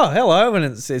shoulder. I'm like, oh, hello, and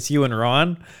it's you and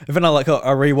Ryan. And then I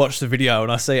rewatch the video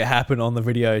and I see it happen on the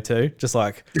video too, just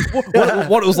like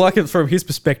what it was like from his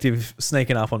perspective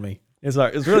sneaking up on me. It's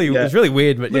like it's really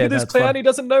weird, but look at this clown. He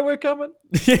doesn't know we're coming.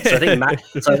 Yeah.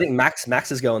 So I think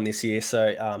Max is going this year. So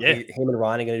him and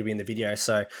Ryan are going to be in the video.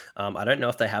 So I don't know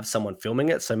if they have someone filming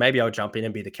it. So maybe I'll jump in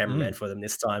and be the cameraman for them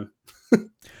this time. Could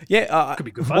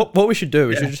be good fun. What we should do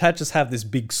is we just have this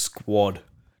big squad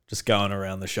just going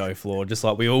around the show floor, just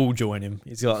like we all join him.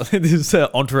 He's got this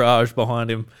entourage behind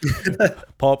him.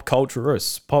 Pop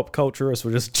culturist.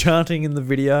 We're just chanting in the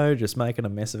video, just making a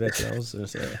mess of ourselves.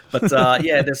 But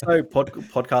there's no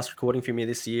podcast recording for me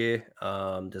this year.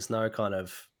 There's no kind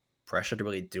of pressure to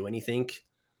really do anything.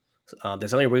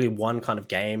 There's only really one kind of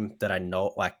game that I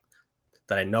know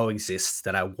exists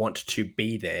that I want to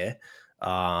be there.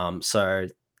 So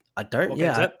I don't.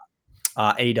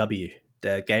 AEW.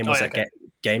 The game was at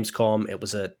Gamescom. It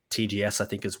was a TGS, I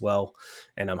think, as well.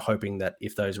 And I'm hoping that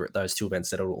if those were at those two events,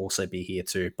 that it'll also be here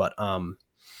too. But I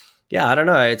don't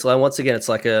know. It's like, once again, it's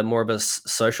like a more of a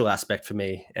social aspect for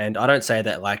me. And I don't say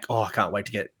that like, oh, I can't wait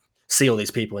to see all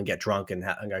these people and get drunk and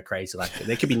go crazy. Like,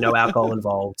 there could be no alcohol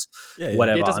involved,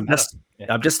 whatever.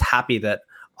 I'm just happy that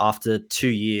after 2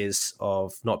 years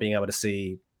of not being able to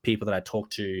see people that I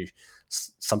talk to,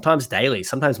 sometimes daily,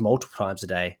 sometimes multiple times a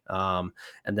day. And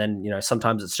then,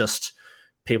 sometimes it's just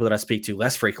people that I speak to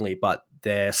less frequently, but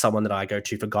they're someone that I go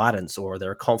to for guidance, or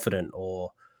they're confident,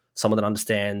 or someone that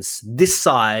understands this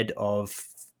side of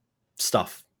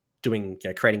stuff, doing,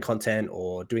 creating content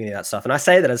or doing that stuff. And I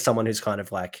say that as someone who's kind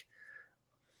of like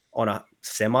on a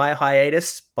semi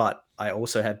hiatus, but I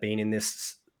also have been in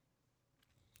this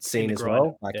scene as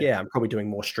well. Like, I'm probably doing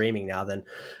more streaming now than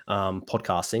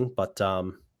podcasting, but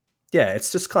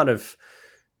it's just kind of,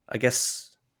 I guess,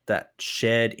 that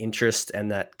shared interest and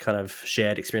that kind of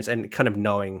shared experience and kind of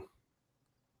knowing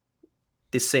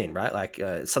this scene, right? Like,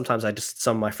 sometimes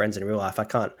some of my friends in real life, I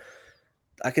can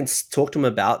talk to them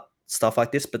about stuff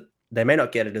like this, but they may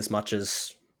not get it as much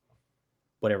as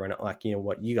whatever, like,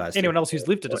 what you guys anyone do, else who's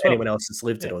lived it as well. Anyone else that's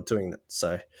lived it or doing it.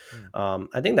 So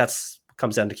I think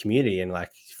comes down to community and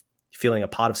like feeling a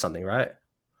part of something, right?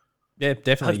 Yeah,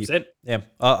 definitely. 100%. Yeah,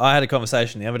 I had a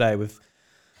conversation the other day with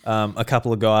a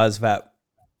couple of guys that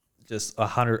just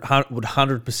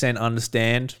 100%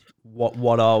 understand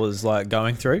what I was like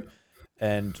going through,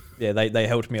 and they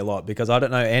helped me a lot, because I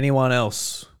don't know anyone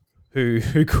else who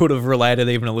could have related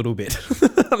even a little bit.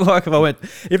 Like,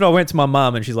 if I went to my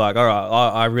mum and she's like, all right,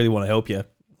 I really want to help you,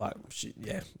 like, she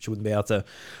wouldn't be able to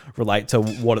relate to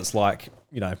what it's like,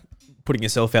 putting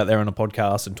yourself out there on a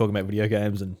podcast and talking about video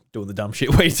games and doing the dumb shit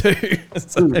we do.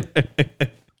 It's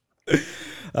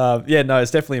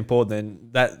definitely important.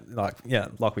 And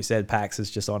that, like we said, PAX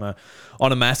is just on a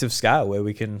massive scale where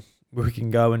we can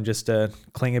go and just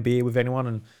cling a beer with anyone.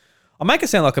 And I make it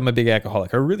sound like I'm a big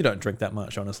alcoholic. I really don't drink that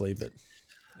much, honestly. But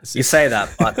you say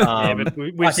that, but but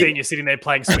we've seen you sitting there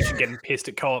playing Switch and getting pissed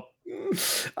at co-op.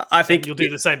 I think you'll do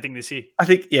the same thing this year. I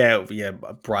think,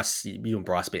 Bryce, you and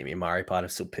Bryce beat me in Mario Party. I'm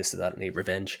still pissed at that and need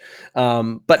revenge.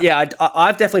 But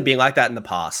I've definitely been like that in the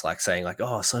past, like saying like,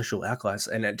 oh, social alcoholics,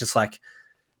 and it just like,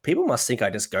 people must think I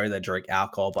just go there, drink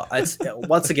alcohol, but it's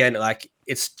once again, like,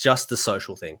 it's just the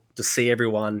social thing, to see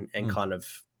everyone and kind of,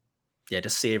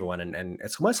 just see everyone, and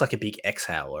it's almost like a big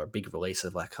exhale or a big release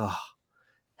of like, oh,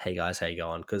 hey guys, how you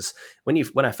going? Because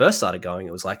when I first started going,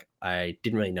 it was like I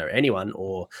didn't really know anyone,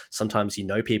 or sometimes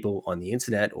people on the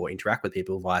internet or interact with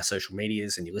people via social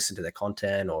medias, and you listen to their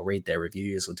content or read their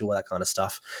reviews or do all that kind of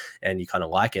stuff, and you kind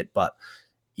of like it, but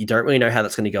you don't really know how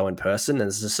that's going to go in person. And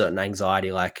there's a certain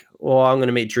anxiety, like, oh, I'm going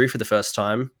to meet Drew for the first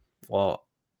time. Well,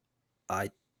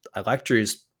 I like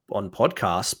Drew's on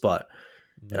podcasts, but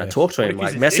and I talk to him,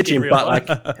 like, message him, but like,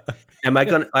 am I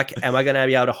going to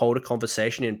be able to hold a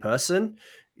conversation in person?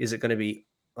 Is it going to be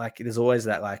like, there's always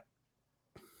that, like,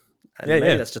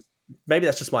 maybe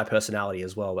that's just my personality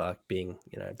as well, like being,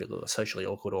 a bit socially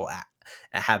awkward or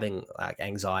having like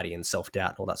anxiety and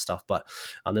self-doubt and all that stuff. But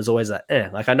there's always that,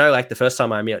 like, I know, like, the first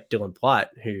time I met Dylan Blight,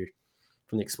 who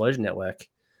from the Explosion Network,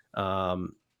 I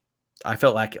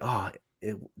felt like,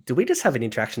 did we just have an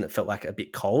interaction that felt like a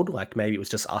bit cold? Like, maybe it was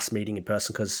just us meeting in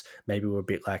person because maybe we were a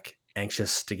bit like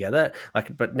anxious together.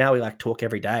 Like, but now we like talk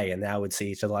every day, and now we'd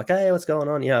see each other like, hey, what's going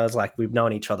on? It's like we've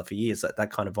known each other for years,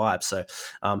 that kind of vibe. So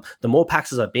the more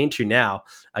PAXs I've been to now,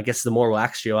 I guess the more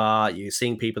relaxed you are. You're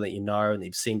seeing people that you know and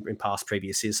you've seen in past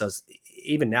previous years. So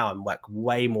even now, I'm like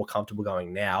way more comfortable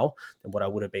going now than what I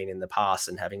would have been in the past,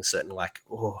 and having certain like,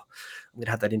 oh, I'm gonna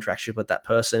have that interaction with that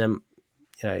person,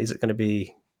 and is it going to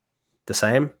be the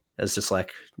same as just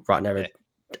like writing over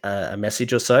a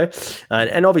message or so?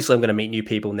 And obviously I'm going to meet new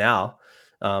people now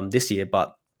this year,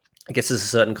 but I guess there's a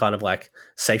certain kind of like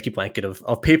safety blanket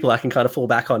of people I can kind of fall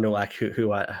back on, to like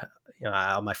who are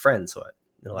my friends, or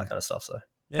that kind of stuff. So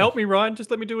help me, Ryan.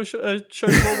 Just let me do a show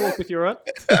walk with you, right?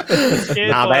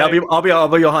 Nah, mate, I'll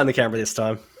be behind the camera this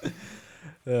time.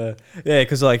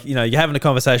 Because like, you're having a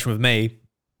conversation with me,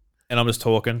 and I'm just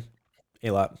talking.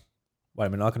 You're like, wait a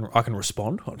minute, I can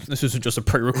respond. This isn't just a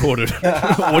pre-recorded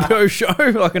audio show.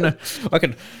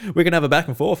 We can have a back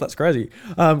and forth. That's crazy.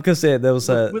 Because there was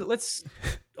a. Let's.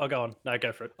 Oh, go on. No,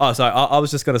 go for it. Oh, sorry. I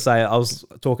was just gonna say I was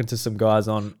talking to some guys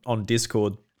on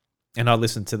Discord, and I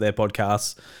listened to their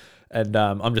podcasts, and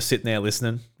I'm just sitting there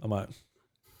listening. I'm like,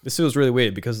 this feels really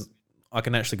weird because I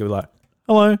can actually go like,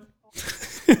 hello,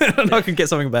 and I can get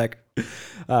something back.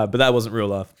 But that wasn't real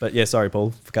life. But yeah, sorry,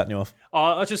 Paul, for cutting you off.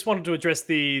 I just wanted to address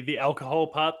the alcohol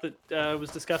part that was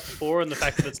discussed before, and the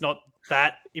fact that it's not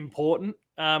that important.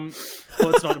 Well,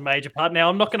 it's not a major part. Now,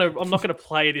 I'm not gonna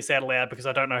play this out loud because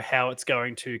I don't know how it's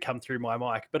going to come through my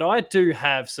mic. But I do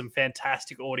have some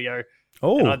fantastic audio.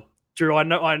 Oh, Drew, I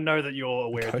know that you're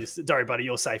aware of this. Sorry, buddy,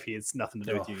 you're safe here. It's nothing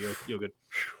to do with you. You're good.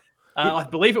 I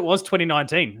believe it was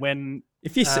 2019 when.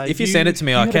 If you send it to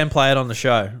me, I can play it on the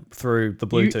show through the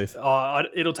Bluetooth.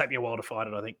 It'll take me a while to find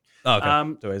it, I think. Oh,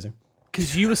 okay. Too easy.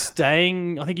 Because you were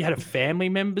staying, I think you had a family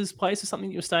member's place or something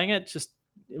you were staying at.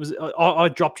 I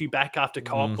dropped you back after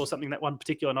co-op or something that one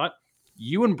particular night.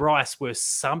 You and Bryce were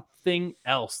something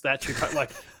else. That trip,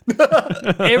 like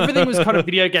everything was kind of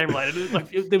video game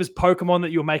related. There was Pokemon that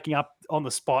you were making up on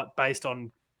the spot based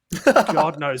on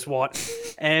God knows what.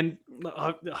 And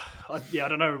I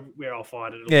don't know where I'll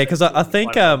find it. Yeah, because I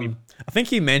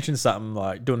think you mentioned something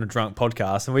like doing a drunk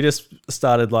podcast, and we just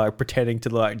started like pretending to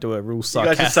like do a real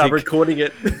sarcastic. You guys just started recording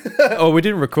it. Oh, we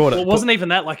didn't record it. Well, it wasn't even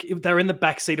that. Like they were in the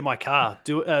back seat of my car,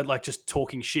 like just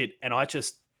talking shit, and I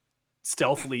just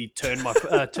stealthily turned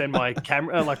my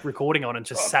camera like recording on and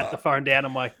just sat the phone down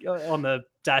on the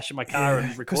dash of my car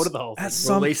and recorded the whole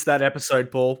thing. Release that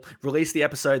episode, Paul. Release the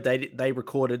episode they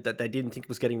recorded that they didn't think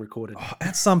was getting recorded.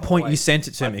 At some point, you sent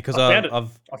it to me because I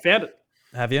found it.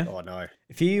 Have you? Oh no!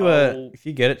 If you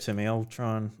get it to me, I'll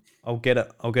try and I'll get it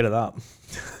up.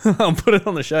 I'll put it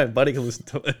on the show. Buddy can listen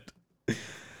to it.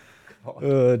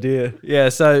 Oh dear. Yeah.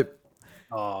 So.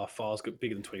 Oh, files got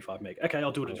bigger than 25 meg. Okay,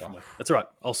 I'll do it differently. That's all right.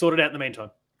 I'll sort it out in the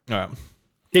meantime. All right.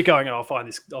 Keep going, and I'll find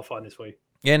this for you.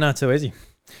 Yeah, no, too easy.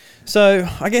 So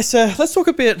I guess let's talk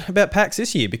a bit about PAX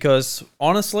this year because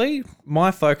honestly,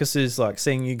 my focus is like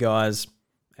seeing you guys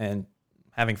and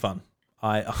having fun.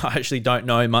 I actually don't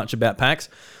know much about PAX.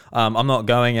 I'm not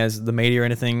going as the media or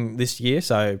anything this year,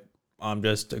 so I'm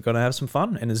just going to have some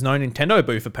fun. And there's no Nintendo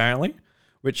booth apparently,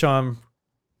 which I'm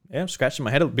scratching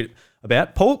my head a bit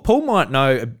about. Paul might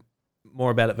know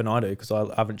more about it than I do because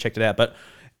I haven't checked it out. But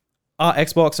are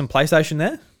Xbox and PlayStation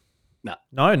there?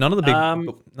 No, none of the big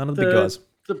guys.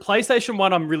 The PlayStation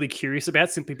one, I'm really curious about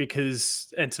simply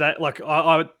because, and today, like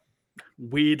I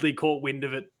weirdly caught wind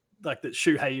of it, like that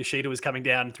Shuhei Yoshida was coming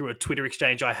down through a Twitter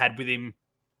exchange I had with him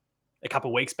a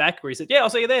couple of weeks back, where he said, "Yeah, I'll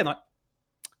see you there." And like,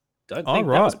 don't think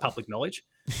that was public knowledge.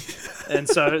 And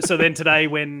so then today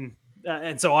when.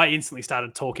 And so I instantly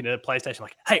started talking to PlayStation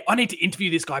like, hey, I need to interview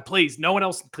this guy, please. No one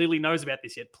else clearly knows about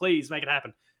this yet. Please make it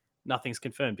happen. Nothing's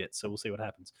confirmed yet, so we'll see what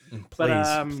happens.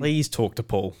 Please talk to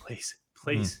Paul. Please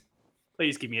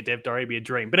give me a dev diary, be a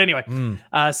dream. But anyway,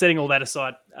 setting all that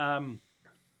aside,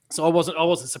 so I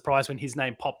wasn't surprised when his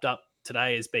name popped up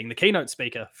today as being the keynote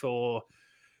speaker for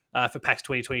PAX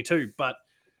 2022. But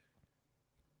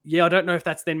yeah, I don't know if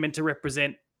that's then meant to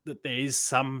represent that there is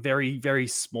some very, very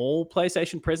small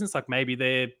PlayStation presence. Like maybe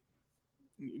they're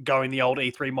going the old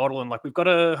E3 model and like, we've got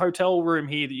a hotel room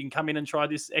here that you can come in and try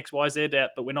this XYZ out,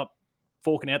 but we're not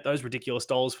forking out those ridiculous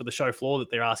dollars for the show floor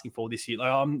that they're asking for this year. Like,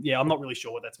 I'm not really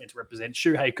sure what that's meant to represent.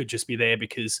 Shuhei could just be there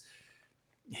because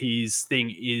his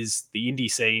thing is the indie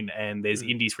scene and there's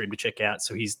indies for him to check out.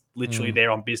 So he's literally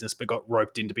there on business, but got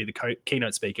roped in to be the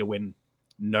keynote speaker when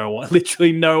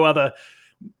literally no other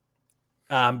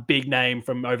big name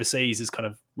from overseas is kind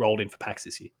of rolled in for PAX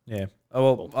this year. Yeah.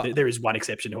 Oh, well, there is one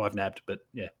exception who I've nabbed, but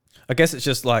yeah. I guess it's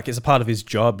just like it's a part of his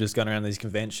job, just going around these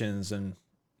conventions and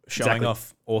showing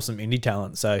off awesome indie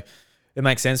talent. So it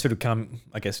makes sense for it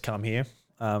to come here,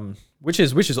 which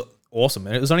is awesome.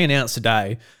 And it was only announced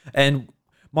today. And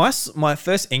my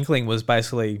first inkling was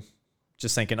basically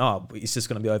just thinking, oh, it's just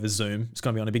going to be over Zoom. It's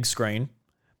going to be on a big screen.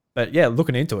 But yeah,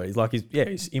 looking into it,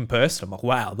 he's in person. I'm like,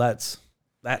 wow, that's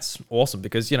awesome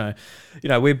because, you know,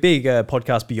 we're big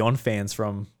Podcast Beyond fans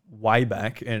from way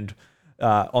back. And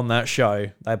on that show,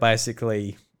 they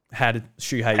basically had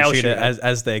Shuhei Yoshida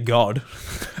as their god,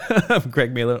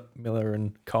 Greg Miller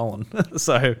and Colin.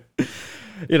 So,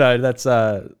 you know,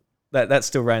 that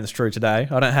still reigns true today.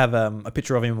 I don't have a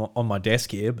picture of him on my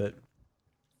desk here, but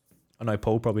I know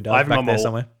Paul probably does back there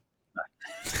somewhere.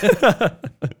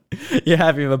 You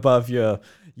have him above your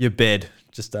bed,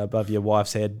 just above your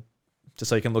wife's head, just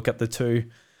so you can look up the two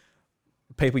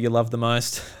people you love the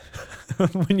most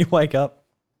when you wake up.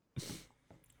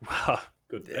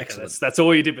 Good. Okay, Excellent. that's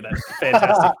all you did with that.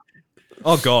 Fantastic.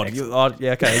 Oh God,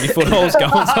 yeah, okay. You thought I was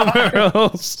going somewhere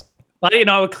else. Buddy and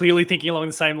I were clearly thinking along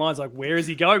the same lines, like, where is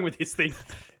he going with this thing?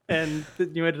 And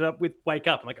you ended up with Wake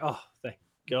Up. I'm like, oh, thank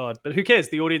God. But who cares?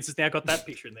 The audience has now got that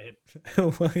picture in their head.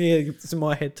 Well, yeah, it's in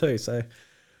my head too. So,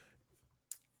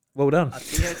 well done. I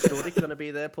think Jordic going to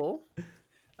be there, Paul.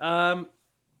 I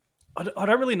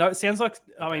don't really know. It sounds like,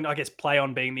 I mean, I guess Play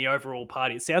On being the overall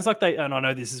party. It sounds like they, and I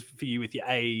know this is for you with your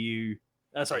AEW.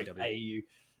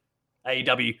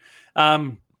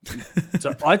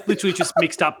 So I literally just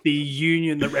mixed up the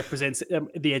union that represents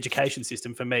the education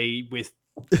system for me with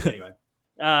a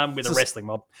wrestling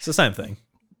mob. It's the same thing.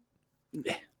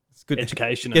 It's good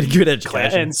Education. Get a good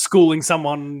education and schooling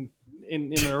someone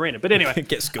in an arena. But anyway,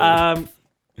 get schooled.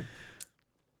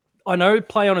 I know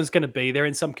Play On is going to be there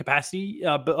in some capacity,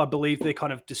 but I believe they're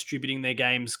kind of distributing their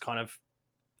games kind of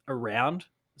around.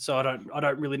 So I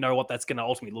don't really know what that's going to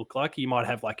ultimately look like. You might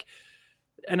have like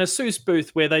an Asus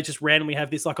booth where they just randomly have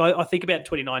this. Like I think about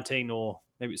 2019 or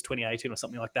maybe it was 2018 or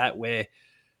something like that, where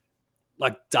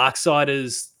like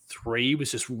Darksiders 3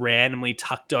 was just randomly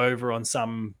tucked over on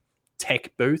some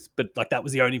tech booth, but like that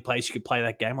was the only place you could play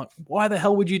that game. Like, why the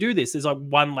hell would you do this? There's like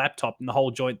one laptop in the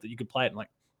whole joint that you could play it. And like,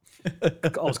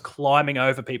 I was climbing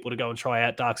over people to go and try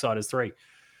out Darksiders 3.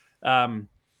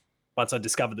 Once I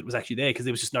discovered that it was actually there because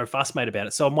there was just no fuss made about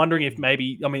it. So I'm wondering if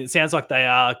maybe, I mean, it sounds like they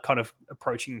are kind of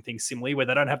approaching things similarly where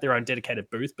they don't have their own dedicated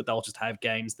booth, but they'll just have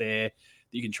games there that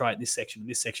you can try it in this section,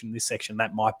 this section, this section.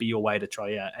 That might be your way to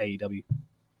try out AEW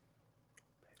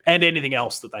and anything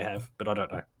else that they have, but I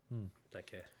don't know. Don't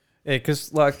care. Yeah,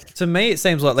 because like to me, it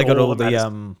seems like they got all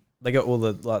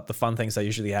the like the fun things they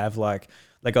usually have. Like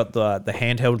they got the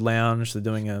handheld lounge. They're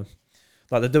doing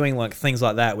like things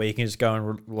like that where you can just go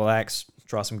and relax,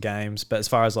 try some games. But as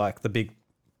far as like the big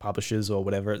publishers or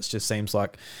whatever, it just seems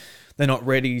like they're not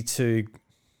ready to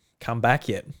come back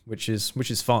yet, which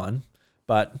is fine.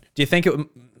 But do you think it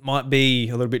might be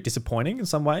a little bit disappointing in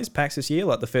some ways, PAX this year,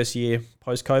 like the first year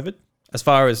post-COVID? As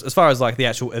far as like the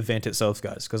actual event itself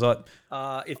goes, because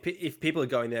if people are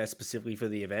going there specifically for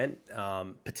the event,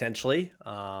 potentially,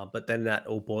 but then that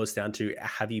all boils down to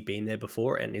have you been there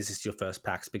before and is this your first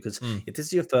PAX? Because if this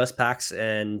is your first PAX,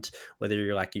 and whether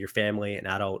you're like your family, an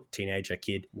adult, teenager,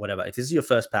 kid, whatever, if this is your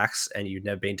first PAX and you've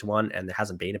never been to one and there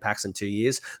hasn't been a PAX in 2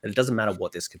 years, then it doesn't matter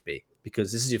what this could be,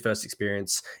 because this is your first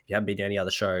experience. You haven't been to any other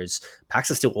shows.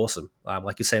 PAX is still awesome.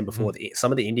 Like you're saying before,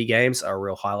 some of the indie games are a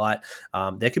real highlight.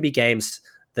 There could be games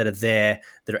that are there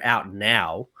that are out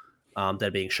now that are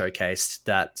being showcased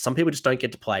that some people just don't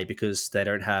get to play because they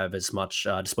don't have as much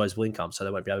disposable income, so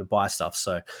they won't be able to buy stuff.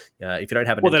 So if you don't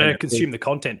have they don't consume the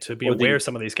content to be aware of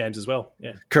some of these games as well.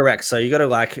 Yeah, correct. So you got to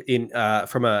like in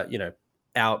from a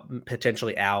our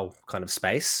kind of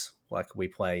space. Like we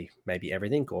play maybe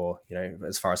everything, or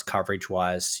as far as coverage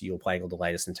wise, you're playing all the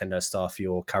latest Nintendo stuff.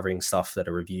 You're covering stuff that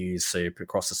are reviews, so you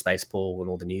across the space pool and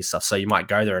all the new stuff. So you might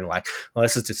go there and like, well,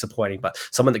 this is disappointing. But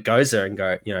someone that goes there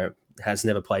and has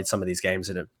never played some of these games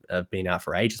that have been out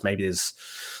for ages. Maybe there's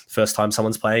first time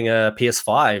someone's playing a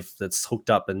PS5 that's hooked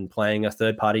up and playing a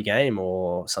third party game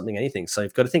or something, anything. So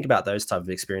you've got to think about those type of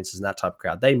experiences in that type of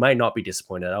crowd. They may not be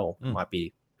disappointed at all. It might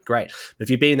be great. But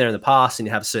if you've been there in the past and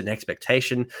you have a certain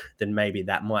expectation, then maybe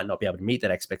that might not be able to meet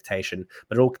that expectation.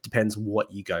 But it all depends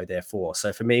what you go there for.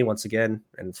 So for me, once again,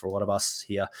 and for a lot of us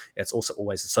here, it's also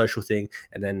always a social thing.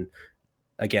 And then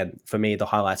again, for me, the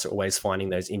highlights are always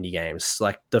finding those indie games.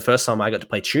 Like the first time I got to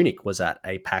play Tunic was at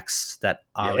a PAX that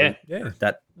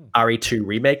RE2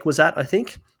 remake was at, I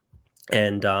think.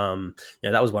 And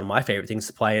that was one of my favorite things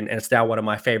to play, and it's now one of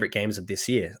my favorite games of this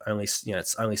year.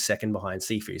 It's only second behind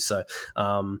Sifu. So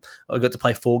I got to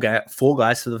play Fall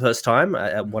Guys for the first time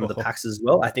at one of the PAXs as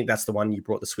well. I think that's the one you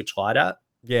brought the Switch Lite at.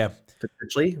 Yeah,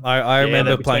 potentially. I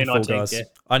remember playing Fall Guys. Yeah.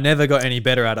 I never got any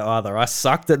better at it either. I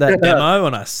sucked at that demo,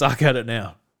 and I suck at it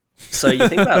now. So you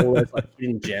think about all those like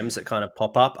hidden gems that kind of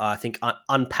pop up. I think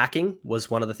Unpacking was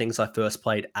one of the things I first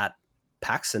played at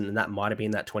PAX, and that might have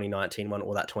been that 2019 one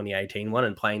or that 2018 one,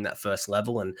 and playing that first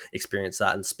level and experience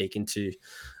that and speaking to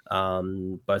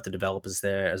both the developers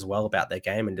there as well about their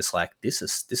game, and just like this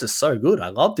is so good, I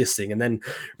love this thing, and then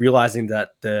realizing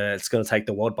that it's going to take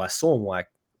the world by storm. Like,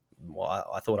 well,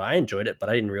 I thought I enjoyed it, but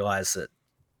I didn't realize that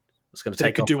it's going to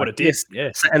take it could do what it did. Yeah,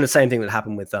 and the same thing that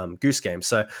happened with Goose Game.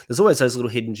 So there's always those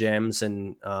little hidden gems,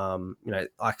 and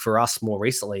like for us more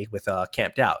recently with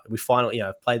Camped Out, we finally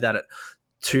played that at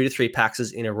 2 to 3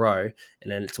 PAXs in a row,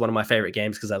 and then it's one of my favorite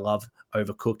games because I love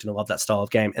Overcooked and I love that style of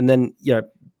game. And then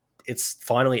it's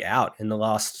finally out in the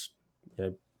last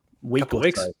week couple or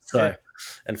weeks. so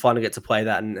and finally get to play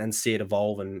that and see it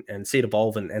evolve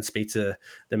and speak to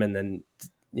them, and then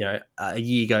a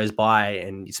year goes by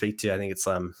and you speak to, I think it's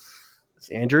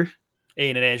Andrew.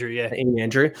 Ian and Andrew, yeah. Ian and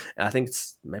Andrew. And I think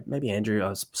it's maybe Andrew I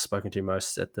was spoken to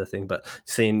most at the thing, but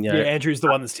seeing, Andrew's the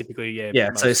one that's typically,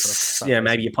 so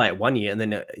maybe you play it 1 year and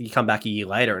then you come back a year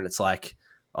later and it's like,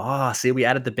 see, we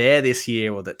added the bear this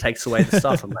year, or that takes away the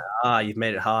stuff. I'm like, you've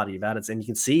made it harder, you've added, and you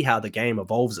can see how the game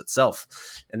evolves itself.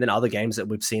 And then other games that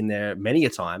we've seen there many a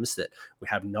times that we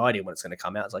have no idea when it's going to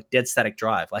come out. It's like Dead Static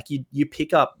Drive. Like you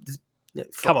pick up.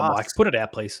 Come on, Mike, put it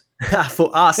out, please. For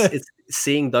us, it's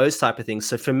seeing those type of things.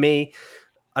 So for me,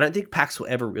 I don't think PAX will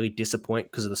ever really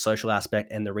disappoint because of the social aspect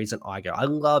and the reason I go. I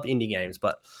love indie games,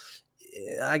 but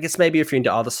I guess maybe if you're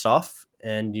into other stuff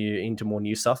and you're into more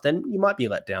new stuff, then you might be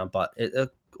let down. But it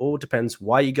all depends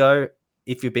why you go,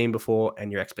 if you've been before,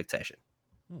 and your expectation.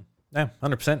 No,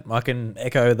 100%. I can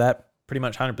echo that pretty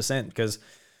much 100% because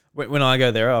when I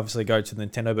go there, I obviously go to the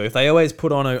Nintendo booth. They always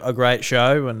put on a great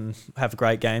show and have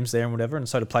great games there and whatever, and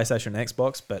so do PlayStation and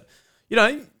Xbox. But,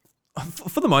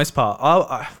 for the most part,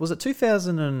 was it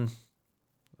 2000 and...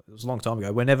 It was a long time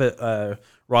ago. Whenever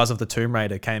Rise of the Tomb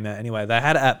Raider came out anyway, they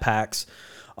had it at PAX.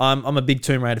 I'm a big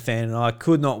Tomb Raider fan, and I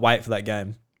could not wait for that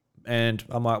game. And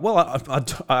I'm like, well,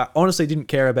 I honestly didn't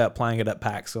care about playing it at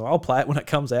PAX, so I'll play it when it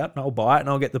comes out, and I'll buy it, and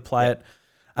I'll get to play it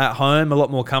at home a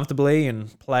lot more comfortably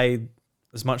and play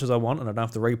as much as I want, and I don't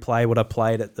have to replay what I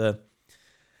played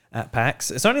at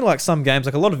PAX. It's only like some games,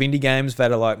 like a lot of indie games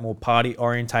that are like more party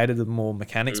orientated and more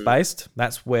mechanics based.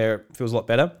 That's where it feels a lot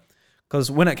better. Because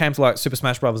when it came to like Super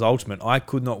Smash Bros. Ultimate, I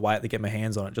could not wait to get my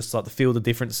hands on it, just like to feel the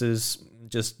differences,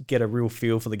 just get a real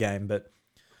feel for the game. But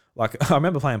like I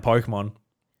remember playing Pokemon,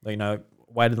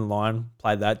 waited in line,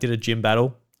 played that, did a gym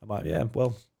battle. I'm like, yeah,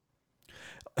 well,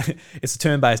 it's a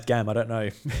turn-based game. I don't know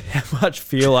how much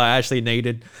feel I actually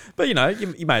needed, but you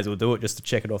may as well do it just to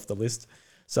check it off the list.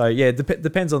 So yeah, it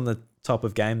depends on the type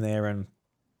of game there, and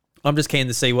I'm just keen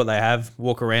to see what they have,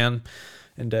 walk around,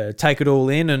 and take it all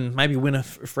in, and maybe win a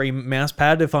free mouse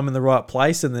pad if I'm in the right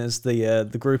place. And there's the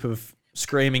group of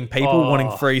screaming people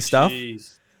wanting free stuff.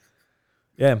 Geez.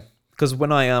 Yeah, because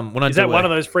when I is that one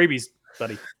of those freebies,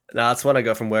 buddy? No, that's one I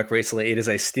got from work recently. It is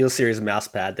a SteelSeries mouse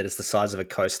pad that is the size of a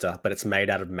coaster, but it's made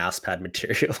out of mouse pad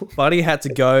material. Buddy had to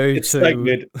go to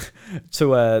the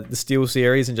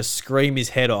SteelSeries and just scream his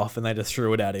head off, and they just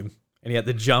threw it at him, and he had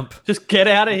to jump. Just get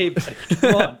out of here, buddy.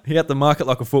 Come on. He had to mark it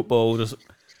like a football. Just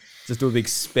do a big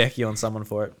specky on someone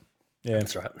for it. Yeah,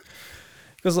 that's right.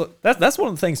 Because that's one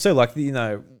of the things too. Like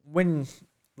when the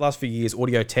last few years,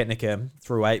 Audio Technica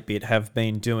through 8-Bit have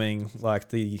been doing like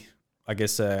the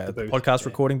podcast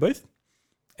recording booth,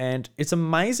 and it's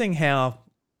amazing how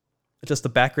just the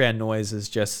background noise is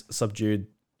just subdued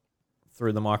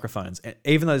through the microphones, and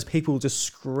even those people just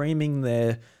screaming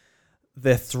their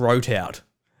throat out,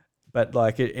 but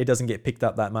like it doesn't get picked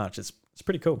up that much. It's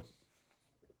pretty cool.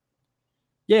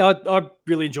 Yeah, I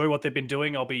really enjoy what they've been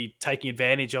doing. I'll be taking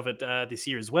advantage of it this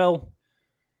year as well.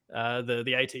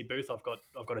 The AT booth, I've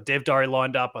got a dev diary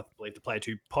lined up. I believe the Player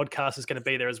 2 podcast is going to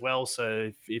be there as well.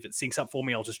 So if it syncs up for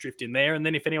me, I'll just drift in there. And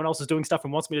then if anyone else is doing stuff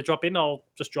and wants me to drop in, I'll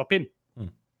just drop in.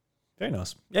 Very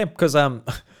nice. Yeah, because I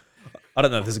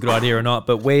don't know if this is a good idea or not,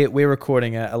 but we're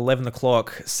recording at 11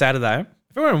 o'clock Saturday.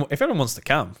 If everyone wants to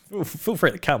come, feel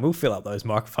free to come. We'll fill up those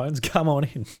microphones. Come on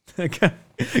in. Come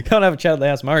and have a chat at the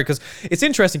house, Murray. Because it's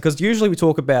interesting, because usually we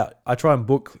talk about, I try and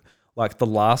book like the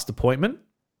last appointment,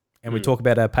 and we talk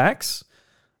about our packs,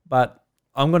 but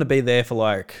I'm going to be there for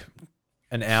like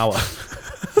an hour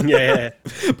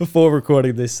before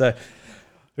recording this. So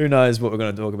who knows what we're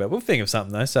going to talk about. We'll think of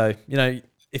something though. So,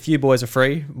 if you boys are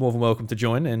free, more than welcome to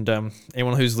join. And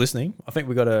anyone who's listening, I think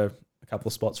we got a couple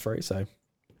of spots free. So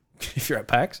if you're at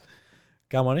PAX,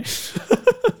 come on in.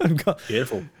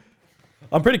 Beautiful.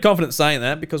 I'm pretty confident saying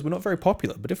that because we're not very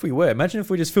popular. But if we were, imagine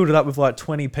if we just filled it up with like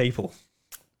 20 people.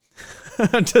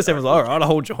 Just everyone's like, all right,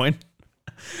 I'll join.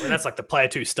 Well, that's like the Player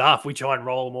 2 staff. We try and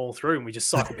roll them all through, and we just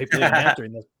cycle people in and out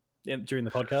during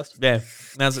the podcast. Yeah,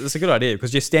 now it's a good idea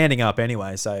because you're standing up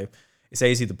anyway, so it's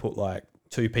easy to put like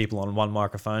 2 people on one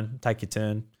microphone. Take your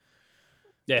turn.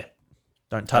 Yeah,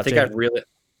 don't touch.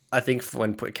 I think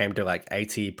when it came to like AT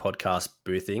podcast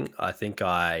boothing, I think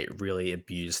I really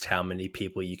abused how many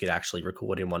people you could actually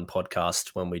record in one podcast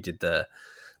when we did the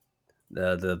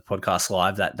podcast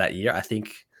live that year. I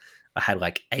think I had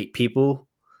like 8 people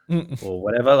or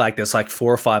whatever. Like there's like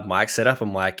 4 or 5 mics set up.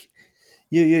 I'm like,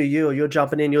 you're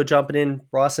jumping in,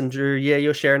 Bryce and Drew. Yeah,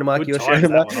 you're sharing a mic. You're sharing a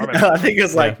mic. I think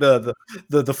it's like the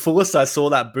fullest I saw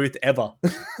that booth ever.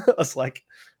 I was like,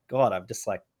 God, I'm just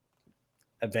like,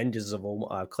 Avengers of all.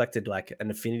 I've collected like an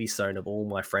Infinity Stone of all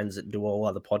my friends that do all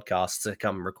other podcasts to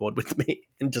come record with me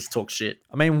and just talk shit.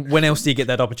 I mean, when else do you get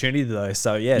that opportunity though?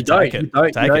 So yeah, You take don't, it. you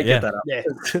Take don't it. get Yeah. that up. Yeah.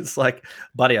 It's like,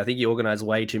 buddy, I think you organize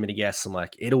way too many guests. I'm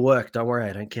like, it'll work. Don't worry,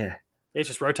 I don't care. Yeah,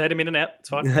 just rotate them in and out. It's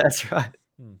fine. That's right.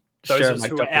 Those Sure, of us mate,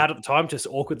 who jump were out at the time just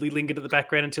awkwardly lingered at the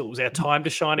background until it was our time to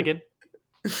shine again.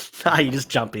 in. Nah, you just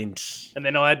jump in. And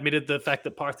then I admitted the fact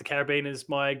that Pirates of the Caribbean is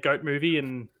my GOAT movie,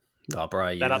 and Oh,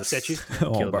 bro, that upset you.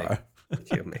 Oh, Killed bro. me.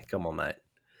 Kill me. Come on, mate.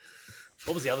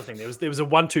 What was the other thing? There was a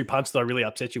 1-2 punch that I really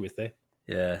upset you with there.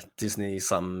 Yeah, Disney,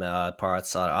 some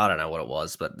Pirates. I don't know what it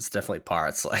was, but it's definitely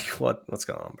Pirates. Like, what's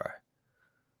going on, bro?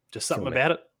 Just something Kill me.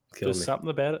 about it. Kill Just me. something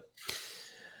about it.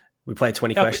 We played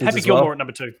 20 questions Happy as Gilmore well. at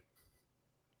number 2.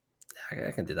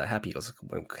 I can do that. Happy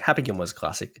Gilmore was a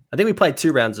classic. I think we played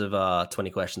 2 rounds of 20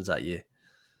 questions that year.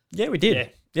 Yeah, we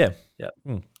did. Yeah.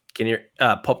 Can you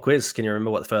pop quiz? Can you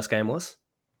remember what the first game was?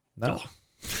 No. Oh.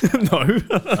 No.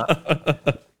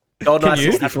 GoldenEye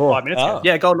you? 64. 5 minutes Oh. ago.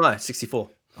 Yeah, GoldenEye 64.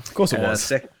 Of course it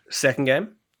was. Second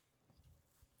game.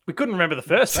 We couldn't remember the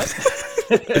first,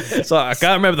 mate. So I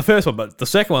can't remember the first one, but the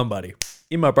second one, buddy,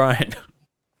 in my brain.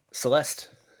 Celeste.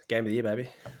 Game of the year, baby.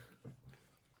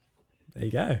 There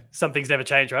you go. Some things never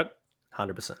change, right?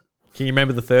 100%. Can you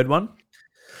remember the third one?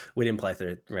 We didn't play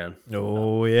third round.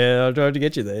 Oh yeah, I tried to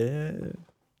get you there.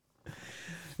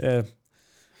 Yeah.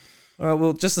 All right.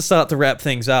 Well, just to start to wrap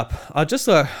things up, I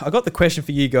got the question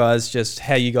for you guys. Just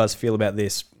how you guys feel about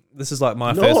this. This is like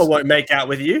my No, first. I won't make out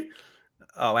with you.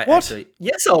 Oh, wait, What? actually,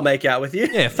 yes, I'll make out with you.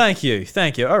 Yeah. Thank you.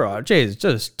 All right. Jeez,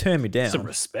 just turn me down. Some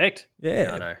respect.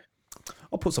 Yeah. I know.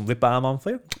 I'll put some lip balm on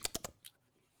for you.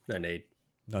 No need.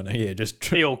 No. Yeah. Just.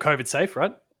 Be all COVID safe,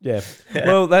 right? Yeah.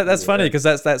 Well, that's funny because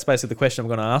that's basically the question I'm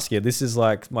going to ask you. This is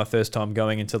like my first time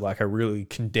going into like a really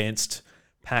condensed,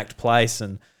 packed place,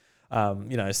 and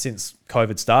since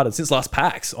COVID started, since last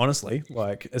PAX, honestly,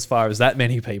 like as far as that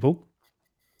many people.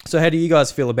 So, how do you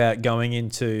guys feel about going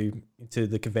into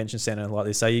the convention center like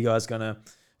this? Are you guys going to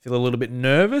feel a little bit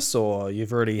nervous, or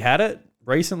you've already had it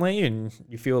recently and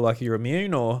you feel like you're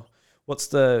immune, or what's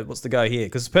the go here?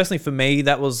 Because personally for me,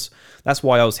 that's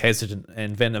why I was hesitant,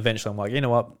 and then eventually I'm like, you know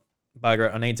what, bugger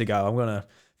it, I need to go. I'm gonna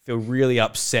feel really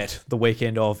upset the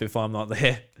weekend of if I'm not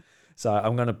there. So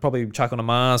I'm gonna probably chuck on a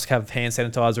mask, have hand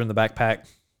sanitizer in the backpack,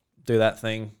 do that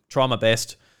thing, try my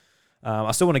best.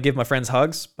 I still want to give my friends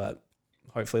hugs, but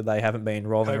hopefully they haven't been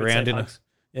rolling COVID around safe in hugs.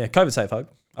 a COVID safe hug.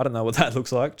 I don't know what that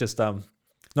looks like. Just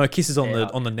no kisses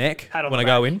on the neck Pat on when I the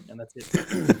go back, in. and that's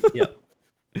it. Yep.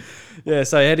 Yeah.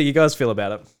 So how do you guys feel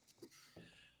about it?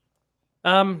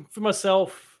 For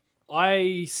myself,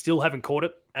 I still haven't caught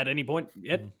it at any point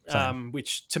yet, Same.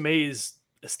 which to me is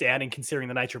astounding considering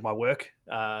the nature of my work.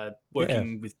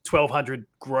 Working with 1,200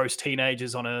 gross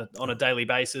teenagers on a daily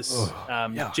basis,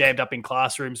 yuck. jammed up in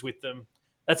classrooms with them.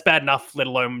 That's bad enough, let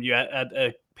alone you add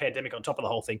a pandemic on top of the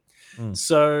whole thing.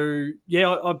 So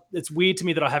yeah, it's weird to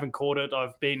me that I haven't caught it.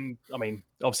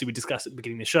 Obviously we discussed at the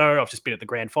beginning of the show. I've just been at the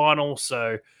grand final,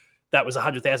 so that was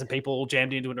 100,000 people all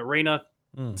jammed into an arena.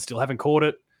 Still haven't caught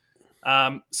it.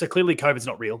 So clearly COVID's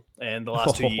not real, and the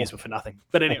last 2 years were for nothing.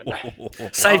 But anyway,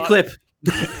 Save clip.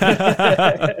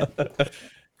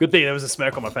 good thing there was a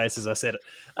smirk on my face as I said it.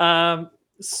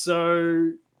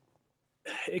 So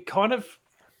it kind of,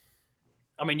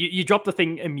 you drop the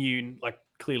thing immune, like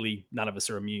clearly none of us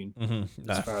are immune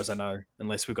No. as far as I know,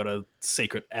 unless we've got a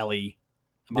secret alley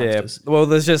amongst Yeah. us. Well,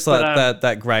 there's just like But,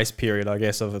 that grace period, I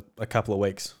guess, of a couple of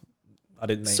weeks. I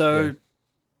didn't think. So yeah.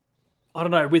 I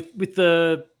don't know, with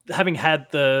the having had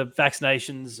the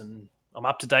vaccinations and I'm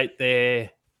up to date there,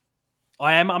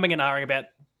 I am umming and ahhing about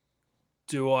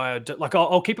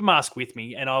I'll keep a mask with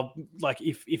me, and I'll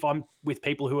if I'm with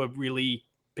people who are really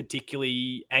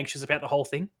particularly anxious about the whole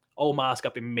thing, I'll mask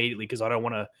up immediately because I don't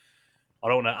want to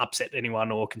upset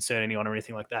anyone or concern anyone or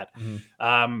anything like that.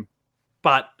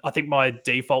 But I think my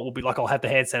default will be I'll have the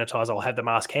hand sanitizer, I'll have the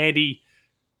mask handy,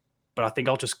 but I think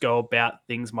I'll just go about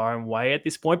things my own way at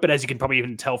this point. But as you can probably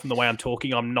even tell from the way I'm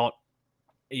talking, I'm not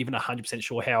even 100%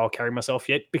 sure how I'll carry myself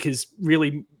yet, because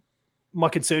really my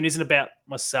concern isn't about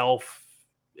myself.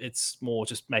 It's more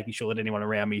just making sure that anyone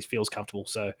around me feels comfortable.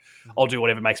 So I'll do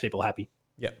whatever makes people happy.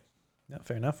 Yeah. No,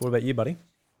 fair enough. What about you, buddy?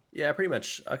 Yeah, I pretty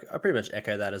much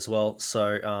echo that as well.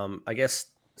 So I guess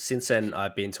since then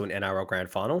I've been to an NRL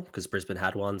grand final because Brisbane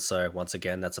had one. So once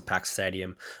again, that's a packed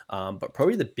stadium. But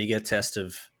probably the bigger test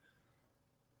of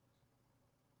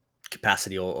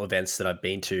capacity or events that I've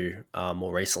been to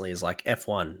more recently is like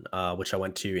F1, which I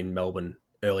went to in Melbourne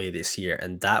earlier this year.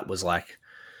 And that was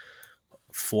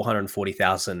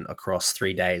 440,000 across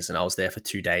 3 days, and I was there for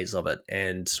 2 days of it.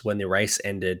 And when the race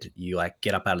ended, you like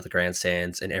get up out of the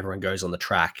grandstands and everyone goes on the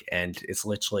track, and it's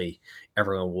literally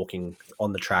everyone walking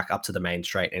on the track up to the main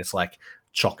straight, and it's like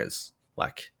chockers,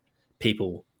 like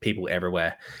people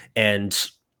everywhere. And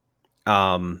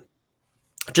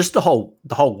just the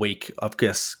whole week, of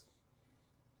course,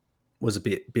 was a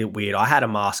bit weird. I had a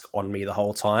mask on me the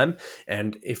whole time,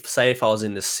 and if I was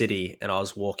in the city and I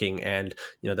was walking, and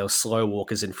there were slow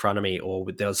walkers in front of me, or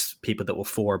there was people that were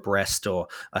four abreast, or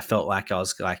I felt like I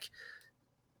was like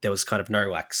there was kind of no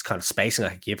like kind of spacing I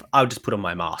could give, I would just put on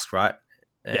my mask, right?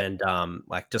 And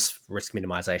like just risk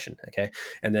minimization, okay?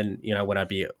 And then when I'd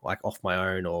be like off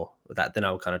my own or that, then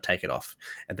I would kind of take it off.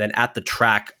 And then at the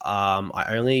track,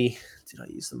 did I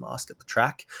use the mask at the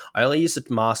track? I only used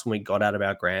the mask when we got out of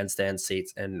our grandstand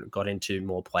seats and got into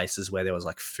more places where there was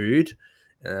like food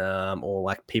or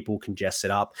like people congested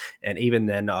up. And even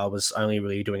then, I was only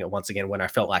really doing it once again when I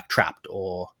felt like trapped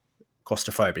or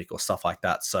claustrophobic or stuff like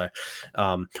that. So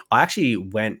I actually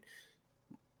went.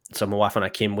 So my wife and I,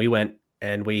 Kim, we went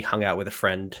and we hung out with a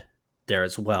friend there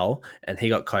as well, and he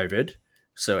got COVID.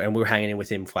 So, and we were hanging in with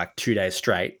him for like 2 days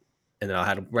straight. And then I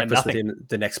had breakfast with him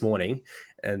the next morning.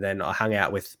 And then I hung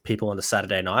out with people on the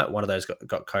Saturday night. One of those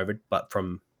got COVID, but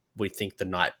from, we think, the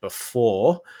night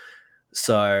before.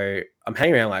 So I'm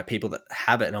hanging around like people that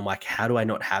have it. And I'm like, how do I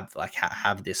not have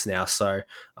this now? So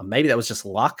maybe that was just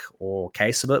luck or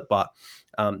case of it. But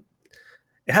it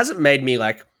hasn't made me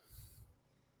like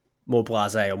more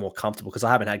blasé or more comfortable because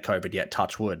I haven't had COVID yet,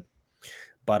 touch wood.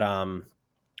 But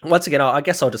once again, I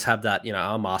guess I'll just have that,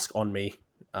 a mask on me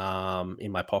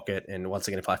in my pocket. And once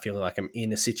again, if I feel like I'm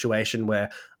in a situation where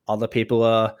other people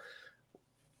are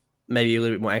maybe a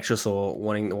little bit more anxious or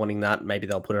wanting that, maybe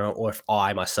they'll put it on. Or if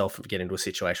I myself get into a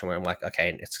situation where I'm like,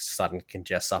 okay, it's starting to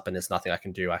congest up and there's nothing I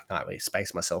can do, I can't really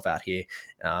space myself out here.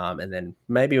 And then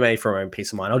maybe for my own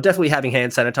peace of mind, I'll definitely having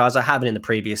hand sanitizer. I haven't in the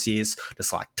previous years,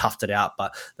 just like toughed it out.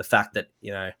 But the fact that,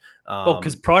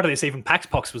 because prior to this, even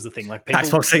PAX was the thing. Like PAX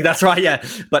thing, that's right, yeah.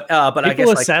 But I guess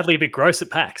people are sadly a bit gross at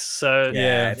PAX. So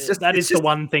yeah, it's the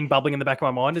one thing bubbling in the back of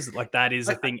my mind is that is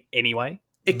a thing anyway.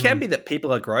 It can be that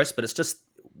people are gross, but it's just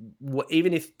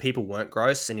even if people weren't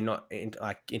gross and you're not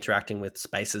interacting with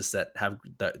spaces that have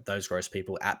those gross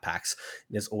people at PAX,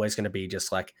 there's always going to be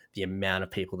just like the amount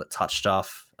of people that touch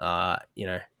stuff,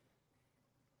 in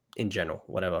general,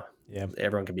 whatever. Yeah,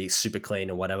 everyone can be super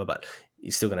clean or whatever, but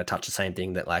you're still going to touch the same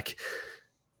thing that like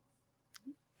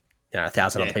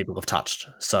 1,000 other people have touched.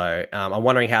 So I'm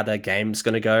wondering how the game's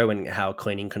going to go and how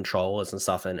cleaning control is and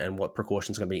stuff, and what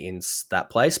precautions going to be in that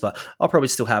place. But I'll probably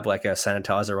still have like a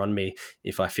sanitizer on me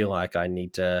if I feel like I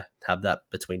need to have that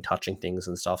between touching things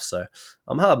and stuff. So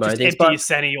I'm hard just empty your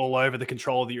sanny all over the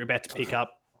control that you're about to pick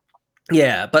up.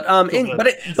 Yeah, but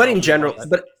in general,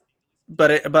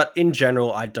 in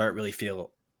general, I don't really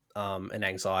feel an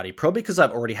anxiety, probably because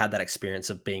I've already had that experience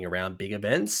of being around big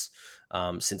events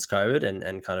since COVID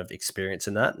and kind of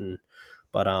experiencing that.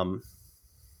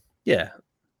 Yeah.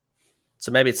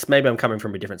 So maybe I'm coming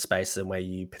from a different space than where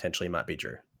you potentially might be,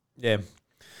 Drew. Yeah.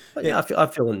 But yeah, I'm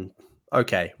feeling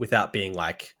okay without being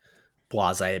like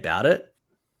blasé about it.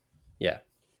 Yeah.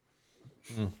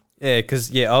 Yeah,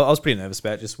 because I was pretty nervous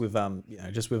about it just with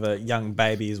a young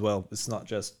baby as well. It's not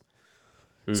just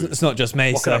it's not just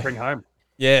me. What can I bring home?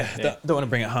 Yeah. Don't want to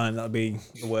bring it home. That would be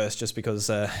the worst. Just because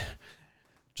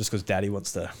Daddy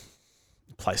wants to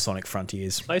play Sonic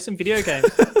Frontiers, play some video games.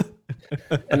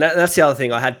 And that's the other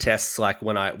thing. I had tests like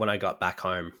when I got back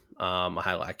home. I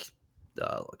had like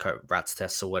rats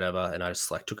tests or whatever, and I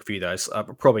just like took a few of those.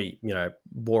 Probably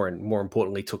more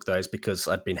importantly took those because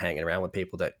I'd been hanging around with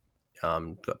people that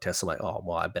got tests. I'm like, oh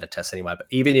well, I better test anyway. But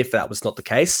even if that was not the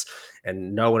case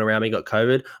and no one around me got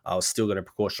COVID, I was still going to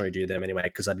precautionary do them anyway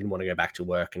because I didn't want to go back to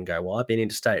work and go, well, I've been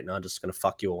interstate and I'm just going to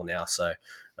fuck you all now. So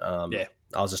I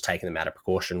was just taking them out of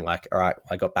precaution. Like, all right,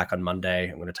 I got back on Monday.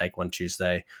 I'm going to take one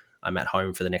Tuesday. I'm at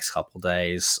home for the next couple of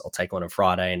days. I'll take one on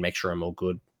Friday and make sure I'm all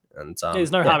good. And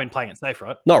there's no harm in playing it safe,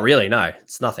 right? Not really. No,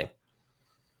 it's nothing.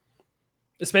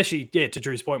 Especially, to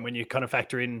Drew's point, when you kind of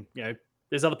factor in,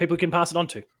 there's other people who can pass it on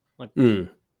to. Like,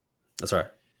 that's right.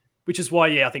 Which is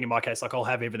why, I think in my case, like I'll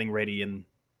have everything ready and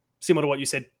similar to what you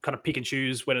said, kind of pick and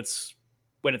choose when it's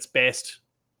best.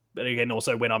 But again,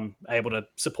 also when I'm able to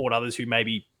support others who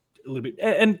maybe a little bit,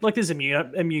 and like there's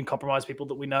immune compromised people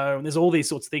that we know, and there's all these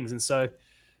sorts of things. And so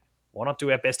why not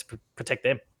do our best to protect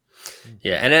them?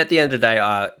 Yeah, and at the end of the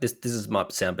day, this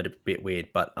might sound a bit weird,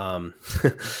 but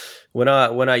when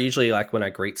I usually like when I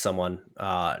greet someone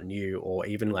new, or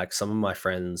even like some of my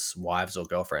friends' wives or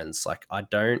girlfriends, like I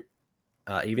don't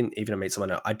even I meet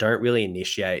someone, I don't really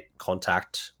initiate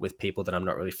contact with people that I'm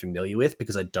not really familiar with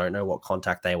because I don't know what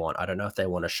contact they want. I don't know if they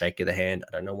want to shake the hand.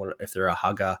 I don't know if they're a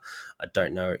hugger. I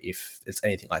don't know if it's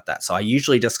anything like that. So I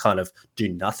usually just kind of do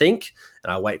nothing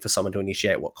and I wait for someone to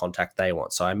initiate what contact they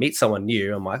want. So I meet someone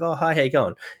new. I'm like, oh, hi, how you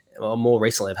going? Well, more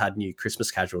recently, I've had new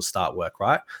Christmas casuals start work,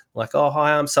 right? I'm like, oh,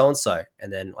 hi, I'm so-and-so.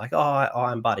 And then like, oh, hi,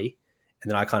 I'm Buddy. And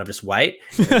then I kind of just wait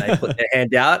and they put their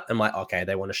hand out. I'm like, okay,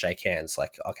 they want to shake hands.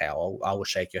 Like, okay, I will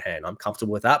shake your hand. I'm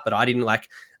comfortable with that. But I didn't like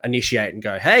initiate and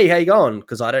go, hey, how you going?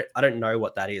 Because I don't know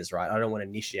what that is, right? I don't want to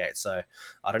initiate. So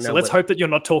I don't know. So let's hope that you're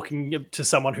not talking to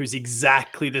someone who's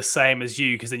exactly the same as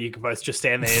you, because then you can both just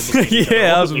stand there.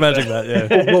 Yeah, I was imagining that.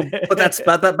 Yeah. but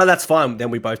that's fine.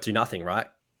 Then we both do nothing, right?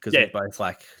 Because we're both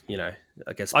like,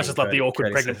 I guess I just love the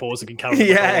awkward pregnant pause that can come.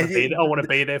 Yeah, I want to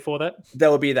be there for that. There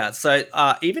will be that. So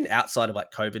even outside of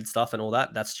like COVID stuff and all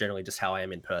that, that's generally just how I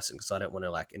am in person because I don't want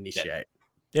to like initiate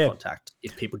contact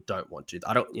if people don't want to.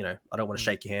 I don't want to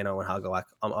shake your hand. I want to hug. Like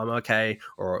I'm okay,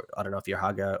 or I don't know if you're a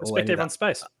hugger. Respect everyone's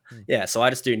space. Yeah, so I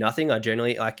just do nothing. I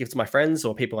generally like if it's my friends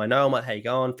or people I know, I'm like, hey, you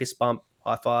going? Fist bump,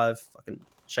 high five, fucking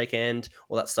shake hand,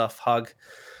 all that stuff, hug.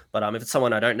 But if it's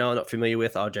someone I don't know, not familiar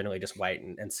with, I'll generally just wait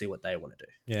and see what they want to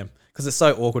do. Yeah, because it's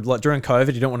so awkward. Like during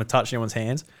COVID, you don't want to touch anyone's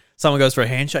hands. Someone goes for a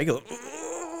handshake, you're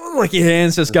like your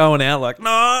hand's just going out. Like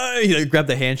no, grab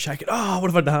the handshake. Oh, what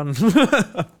have I done?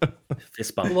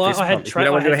 Fist bump. Well, fist I had,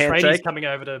 bump. I had trainees coming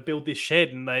over to build this shed,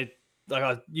 and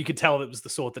you could tell it was the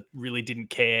sort that really didn't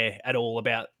care at all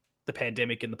about the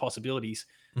pandemic and the possibilities.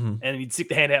 Mm-hmm. And he'd stick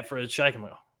the hand out for a shake. I'm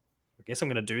like, I guess I'm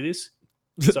going to do this.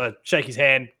 So I shake his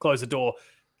hand, close the door,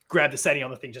 grab the setting on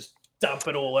the thing, just dump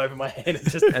it all over my hand.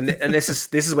 And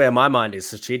this is where my mind is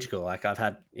strategical. Like I've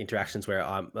had interactions where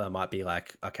I might be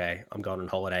like, okay, I'm going on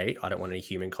holiday. I don't want any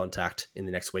human contact in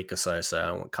the next week or so. So I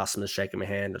don't want customers shaking my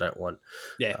hand. I don't want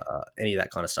any of that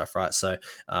kind of stuff, right? So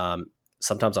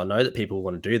sometimes I know that people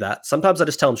want to do that. Sometimes I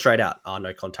just tell them straight out,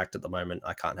 no contact at the moment.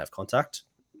 I can't have contact.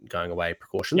 Going away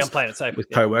precautions. Yeah, I'm playing it safe with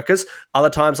co-workers.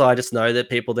 Other times I just know that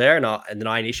people there and then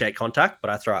I initiate contact, but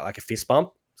I throw out like a fist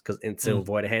bump to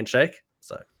avoid a handshake.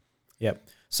 So, yep.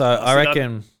 So I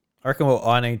reckon what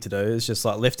I need to do is just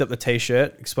like lift up the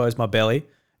t-shirt, expose my belly,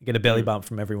 get a belly bump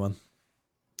from everyone.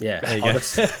 Yeah, there you go.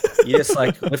 You just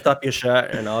like lift up your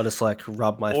shirt, and I'll just like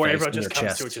rub my or face everyone in just your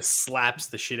comes chest. to it, just slaps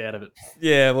the shit out of it.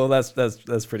 Yeah, well, that's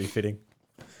pretty fitting.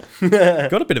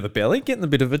 Got a bit of a belly, getting a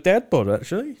bit of a dad bod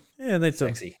actually. Yeah, that's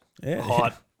sexy. Yeah,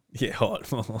 hot. Yeah,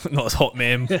 hot. Not as hot,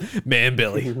 man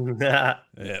belly. Yeah,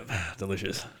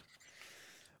 delicious.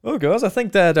 Well, guys, I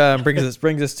think that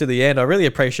brings us to the end. I really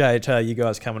appreciate you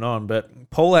guys coming on, but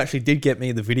Paul actually did get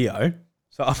me the video,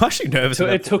 so I'm actually nervous.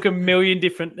 It took a million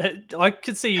different. I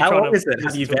could see you. How trying long to is it?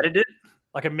 Have you vetted it?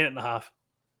 Like a minute and a half.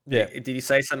 Yeah. Did you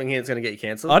say something here that's going to get you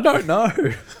cancelled? I don't know.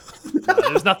 No,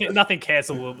 there was nothing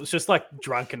cancelable. It was just like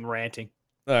drunken ranting.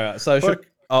 All right, so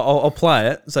I'll play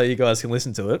it so you guys can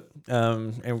listen to it.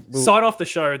 And sign off the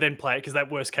show, then play it, because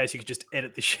that worst case you could just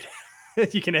edit the shit out.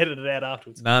 You can edit it out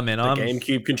afterwards. Nah, man, the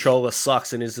GameCube controller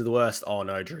sucks and is the worst. Oh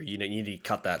no, Drew, you need to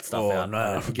cut that stuff out. No,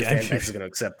 I don't think your fan base is going to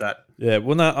accept that. Yeah,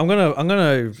 well, no, I'm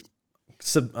gonna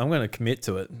commit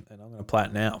to it, and I'm gonna play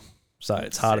it now. So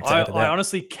it's hard to edit I out.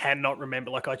 honestly cannot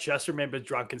remember. Like I just remember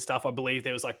drunken stuff. I believe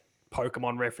there was like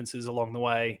Pokemon references along the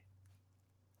way.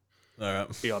 All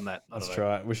right. Beyond that, let's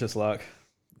try it. Wish us luck.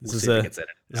 This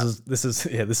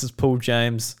is Paul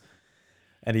James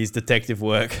and his detective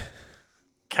work.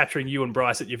 Capturing you and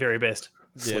Bryce at your very best.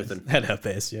 Yeah, at our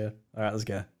best, yeah. All right, let's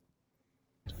go.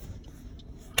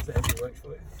 Does that actually work for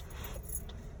you?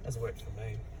 Hasn't worked for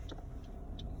me.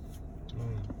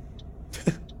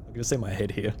 I'm gonna see my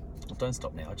head here. Well, don't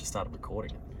stop now. I just started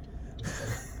recording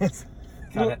it.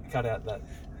 cut out that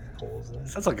pause there.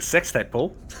 Sounds like a sex tape,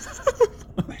 Paul.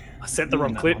 I sent the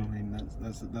wrong clip. I mean,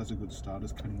 that's a good start.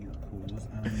 Is cutting out pause.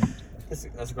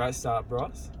 That's a great start,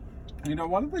 Bryce. You know,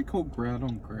 why do they call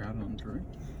groudon, Drew?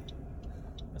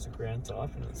 That's a ground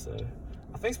type, and it's I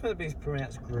think it's supposed to be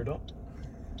pronounced Groudon.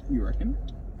 You reckon?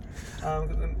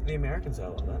 The Americans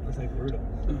are like that. They say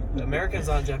Groudon. The Americans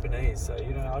aren't Japanese, so I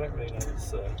don't really know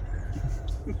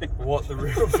what the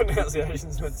real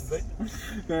pronunciation's meant to be.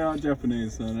 They are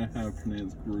Japanese, so I know how to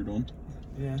pronounce Groudon.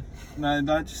 Yeah. No,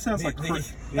 that just sounds that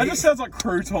just sounds like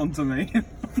crouton to me.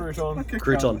 Crouton. Like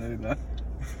crouton.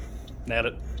 Nailed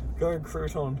it. Go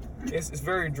crouton. It's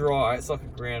very dry. It's like a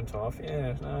ground type.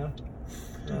 Yeah.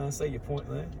 No, I see your point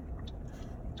there.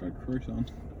 Go crouton.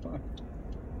 Fuck.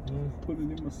 Yeah. Put it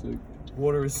in my soup.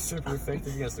 Water is super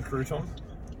effective against the crouton.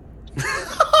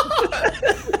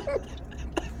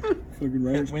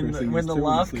 When the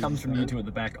laugh comes from you two at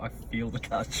the back, I feel the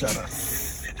car shudder.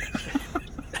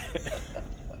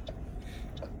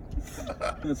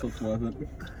 That's what's worth it.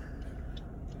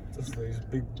 Just these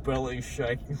big bellies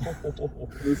shaking.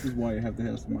 This is why you have the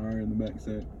House of Mario in the back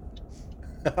seat.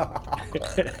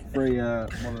 Free,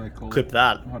 what do they call Clip it?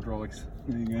 that. Hydraulics.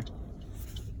 There you go.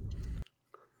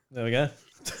 There we go.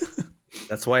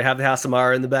 That's why you have the House of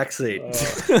Mario in the back seat.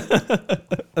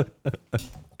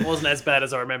 Wasn't as bad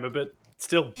as I remember, but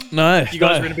still, No, you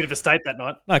guys were in a bit of a state that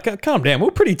night. No, calm down.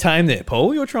 We're pretty tame there,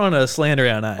 Paul. You're trying to slander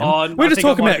our name. Oh, We're I just think I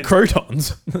talking might about have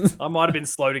croutons. I might have been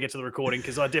slow to get to the recording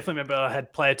because I definitely remember I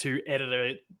had player 2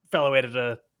 editor, fellow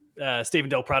editor, Stephen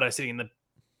Del Prado sitting in the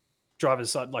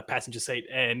driver's side, like passenger seat,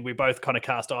 and we both kind of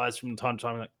cast eyes from time to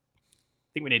time, like, I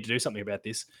think we need to do something about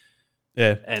this.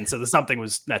 Yeah. And so the something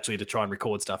was naturally to try and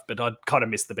record stuff, but I kind of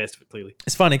missed the best of it, clearly.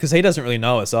 It's funny because he doesn't really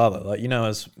know us either. Like, you know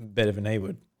us better than he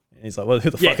would. And he's like, well, who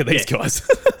the fuck are these guys?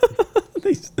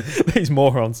 these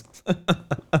morons.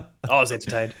 I was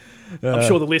entertained. I'm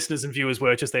sure the listeners and viewers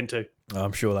were just then too.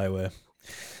 I'm sure they were.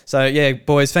 So, yeah,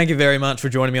 boys, thank you very much for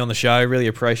joining me on the show. Really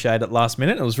appreciate it last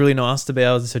minute. It was really nice to be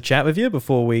able to chat with you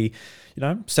before we,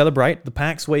 celebrate the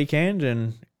PAX weekend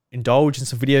and indulge in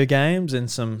some video games and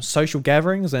some social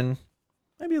gatherings and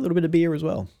maybe a little bit of beer as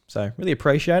well. So, really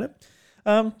appreciate it.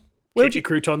 Keep your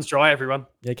croutons dry, everyone.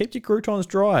 Yeah, keep your croutons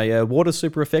dry. Water's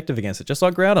super effective against it, just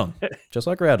like Groudon. Just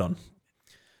like Groudon.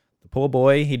 The poor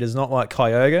boy, he does not like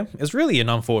Kyogre. It's really an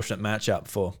unfortunate matchup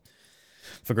for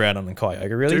Groudon and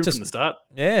Kyogre. Really, Two just from the start.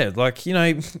 yeah, like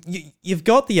you've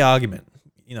got the argument.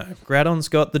 Groudon's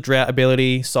got the drought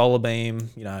ability, Solar Beam.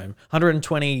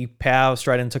 120 power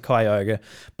straight into Kyogre,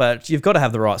 but you've got to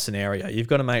have the right scenario. You've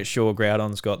got to make sure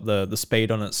Groudon's got the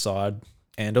speed on its side,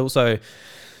 and also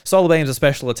Solar Beam's a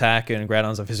special attack and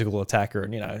Groudon's a physical attacker,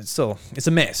 and it's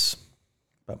a mess.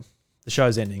 But the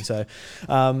show's ending, so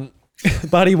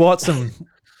Buddy Watson,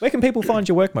 where can people find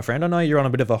your work, my friend? I know you're on a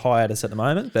bit of a hiatus at the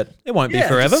moment, but it won't be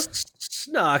forever.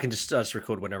 I can just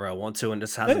record whenever I want to, and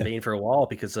just hasn't been for a while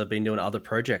because I've been doing other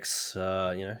projects,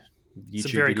 YouTube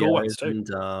very videos cool ones too.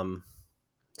 and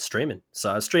streaming.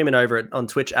 So I'm streaming over on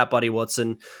Twitch at Buddy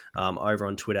Watson, over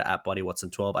on Twitter at Buddy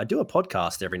Watson12. I do a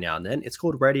podcast every now and then. It's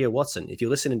called Radio Watson. If you're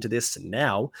listening to this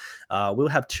now, we'll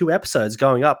have 2 episodes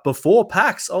going up before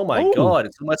PAX. Oh my God.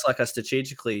 It's almost like I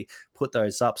strategically put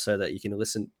those up so that you can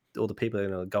listen. All the people that are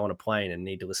going to go on a plane and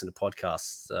need to listen to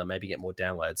podcasts, maybe get more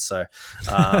downloads. So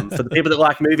for the people that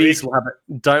like movies, we'll have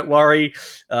it. Don't worry.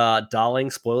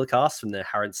 Darling spoiler cast from the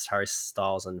Harry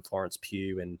Styles and Florence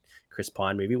Pugh and Chris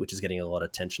Pine movie, which is getting a lot of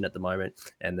attention at the moment.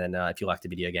 And then if you like the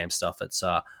video game stuff, it's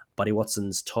Buddy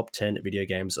Watson's top 10 video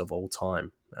games of all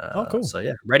time. Cool. So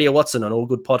yeah, Radio Watson on all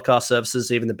good podcast services,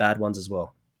 even the bad ones as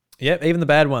well. Yep, even the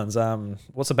bad ones.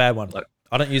 What's a bad one?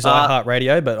 I don't use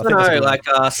iHeartRadio, but I think that's a good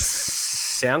one.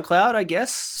 SoundCloud, I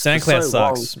guess. SoundCloud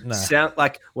sucks.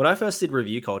 No. When I first did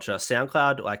Review Culture,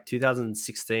 SoundCloud, like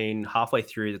 2016, halfway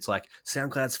through, it's like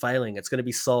SoundCloud's failing. It's going to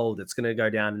be sold. It's going to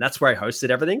go down. And that's where I hosted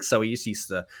everything. So we used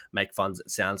to make funds at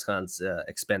SoundCloud's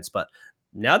expense, but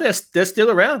now they're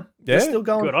still around. Yeah. They're still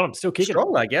going. Good on them. Still kicking.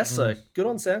 Strong, I guess. So good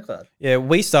on SoundCloud. Yeah,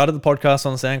 we started the podcast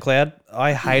on SoundCloud.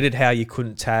 I hated how you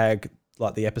couldn't tag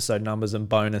like the episode numbers and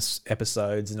bonus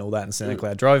episodes and all that in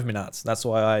SoundCloud. Drove me nuts. That's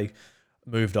why I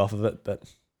moved off of it, but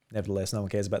nevertheless, no one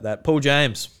cares about that. Paul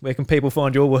James, where can people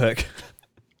find your work?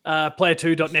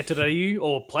 Player2.net.au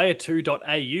or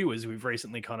player2.au, as we've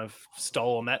recently kind of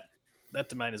stolen that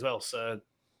domain as well. So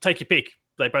take your pick.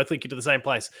 They both link you to the same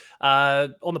place.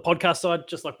 On the podcast side,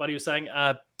 just like Buddy was saying,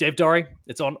 Dev Diary,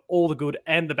 it's on all the good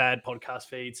and the bad podcast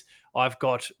feeds. I've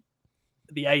got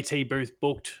the AT booth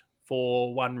booked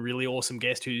for one really awesome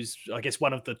guest who's, I guess,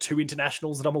 one of the 2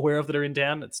 internationals that I'm aware of that are in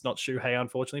town. It's not Shuhei,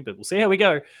 unfortunately, but we'll see how we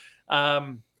go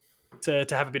to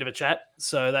have a bit of a chat.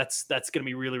 So that's going to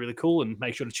be really, really cool, and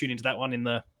make sure to tune into that one in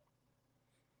the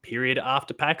period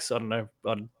after PAX. I don't know.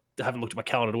 I haven't looked at my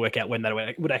calendar to work out when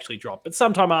that would actually drop, but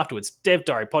sometime afterwards. Dev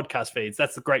Diary podcast feeds.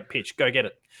 That's the great pitch. Go get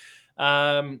it.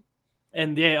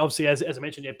 And yeah, obviously, as I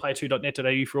mentioned,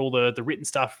 player2.net.au for all the written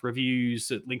stuff, reviews.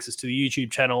 It links us to the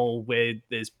YouTube channel where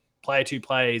there's Player 2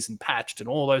 plays and patched and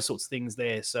all those sorts of things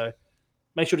there. So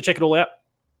make sure to check it all out.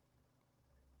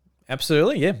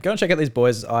 Absolutely, yeah. Go and check out these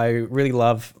boys. I really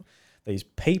love these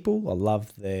people. I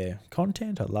love their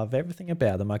content. I love everything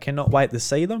about them. I cannot wait to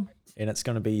see them, and it's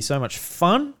going to be so much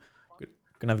fun. Going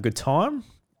to have a good time.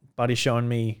 Buddy's showing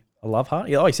me a love heart.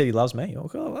 Yeah, he said he loves me.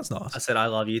 Oh, that's nice. I said I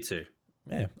love you too.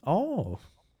 Yeah. Oh.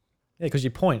 Yeah, because you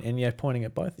point, and you're pointing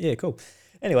at both. Yeah, cool.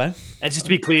 Anyway. And just to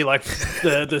be clear, like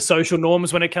the social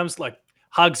norms when it comes to like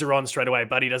hugs are on straight away.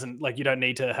 Buddy doesn't like, you don't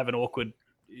need to have an awkward,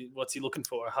 what's he looking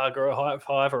for? A hug or a high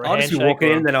five or a handshake? I'll just walk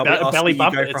in, then I'll be belly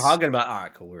bump. You go for a hug, and I'm like, all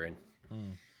right, cool, we're in.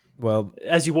 Well,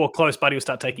 as you walk close, Buddy will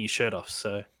start taking his shirt off.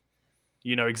 So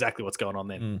you know exactly what's going on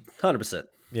then. 100%.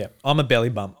 Yeah, I'm a belly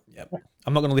bump. Yep.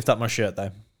 I'm not going to lift up my shirt though.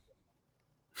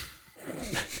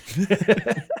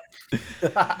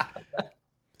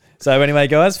 So anyway,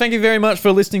 guys, thank you very much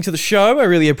for listening to the show. I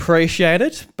really appreciate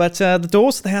it. But the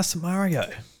doors to the House of Mario,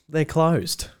 they're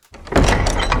closed.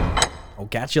 I'll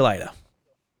catch you later.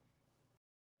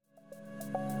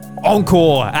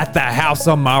 Encore at the House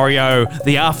of Mario,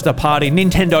 the After Party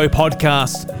Nintendo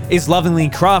podcast, is lovingly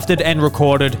crafted and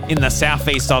recorded in the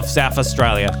southeast of South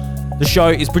Australia. The show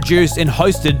is produced and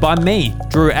hosted by me,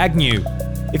 Drew Agnew.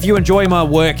 If you enjoy my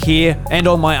work here and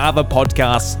on my other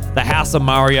podcasts, The House of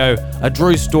Mario, A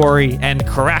Drew Story, and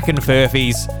Kraken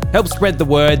Furfies, help spread the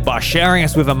word by sharing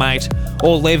us with a mate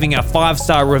or leaving a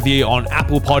 5-star review on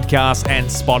Apple Podcasts and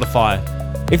Spotify.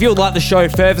 If you would like to show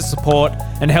further support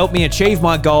and help me achieve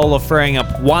my goal of freeing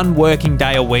up 1 working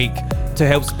day a week to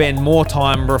help spend more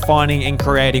time refining and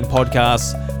creating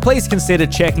podcasts, please consider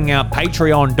checking out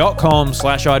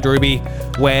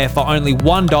patreon.com/iDrewby, where for only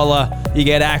 $1 you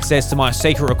get access to my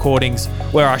secret recordings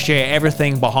where I share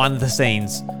everything behind the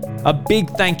scenes. A big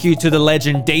thank you to the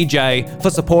legend DJ for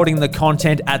supporting the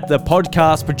content at the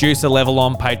podcast producer level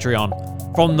on Patreon.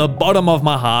 From the bottom of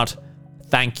my heart,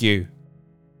 thank you.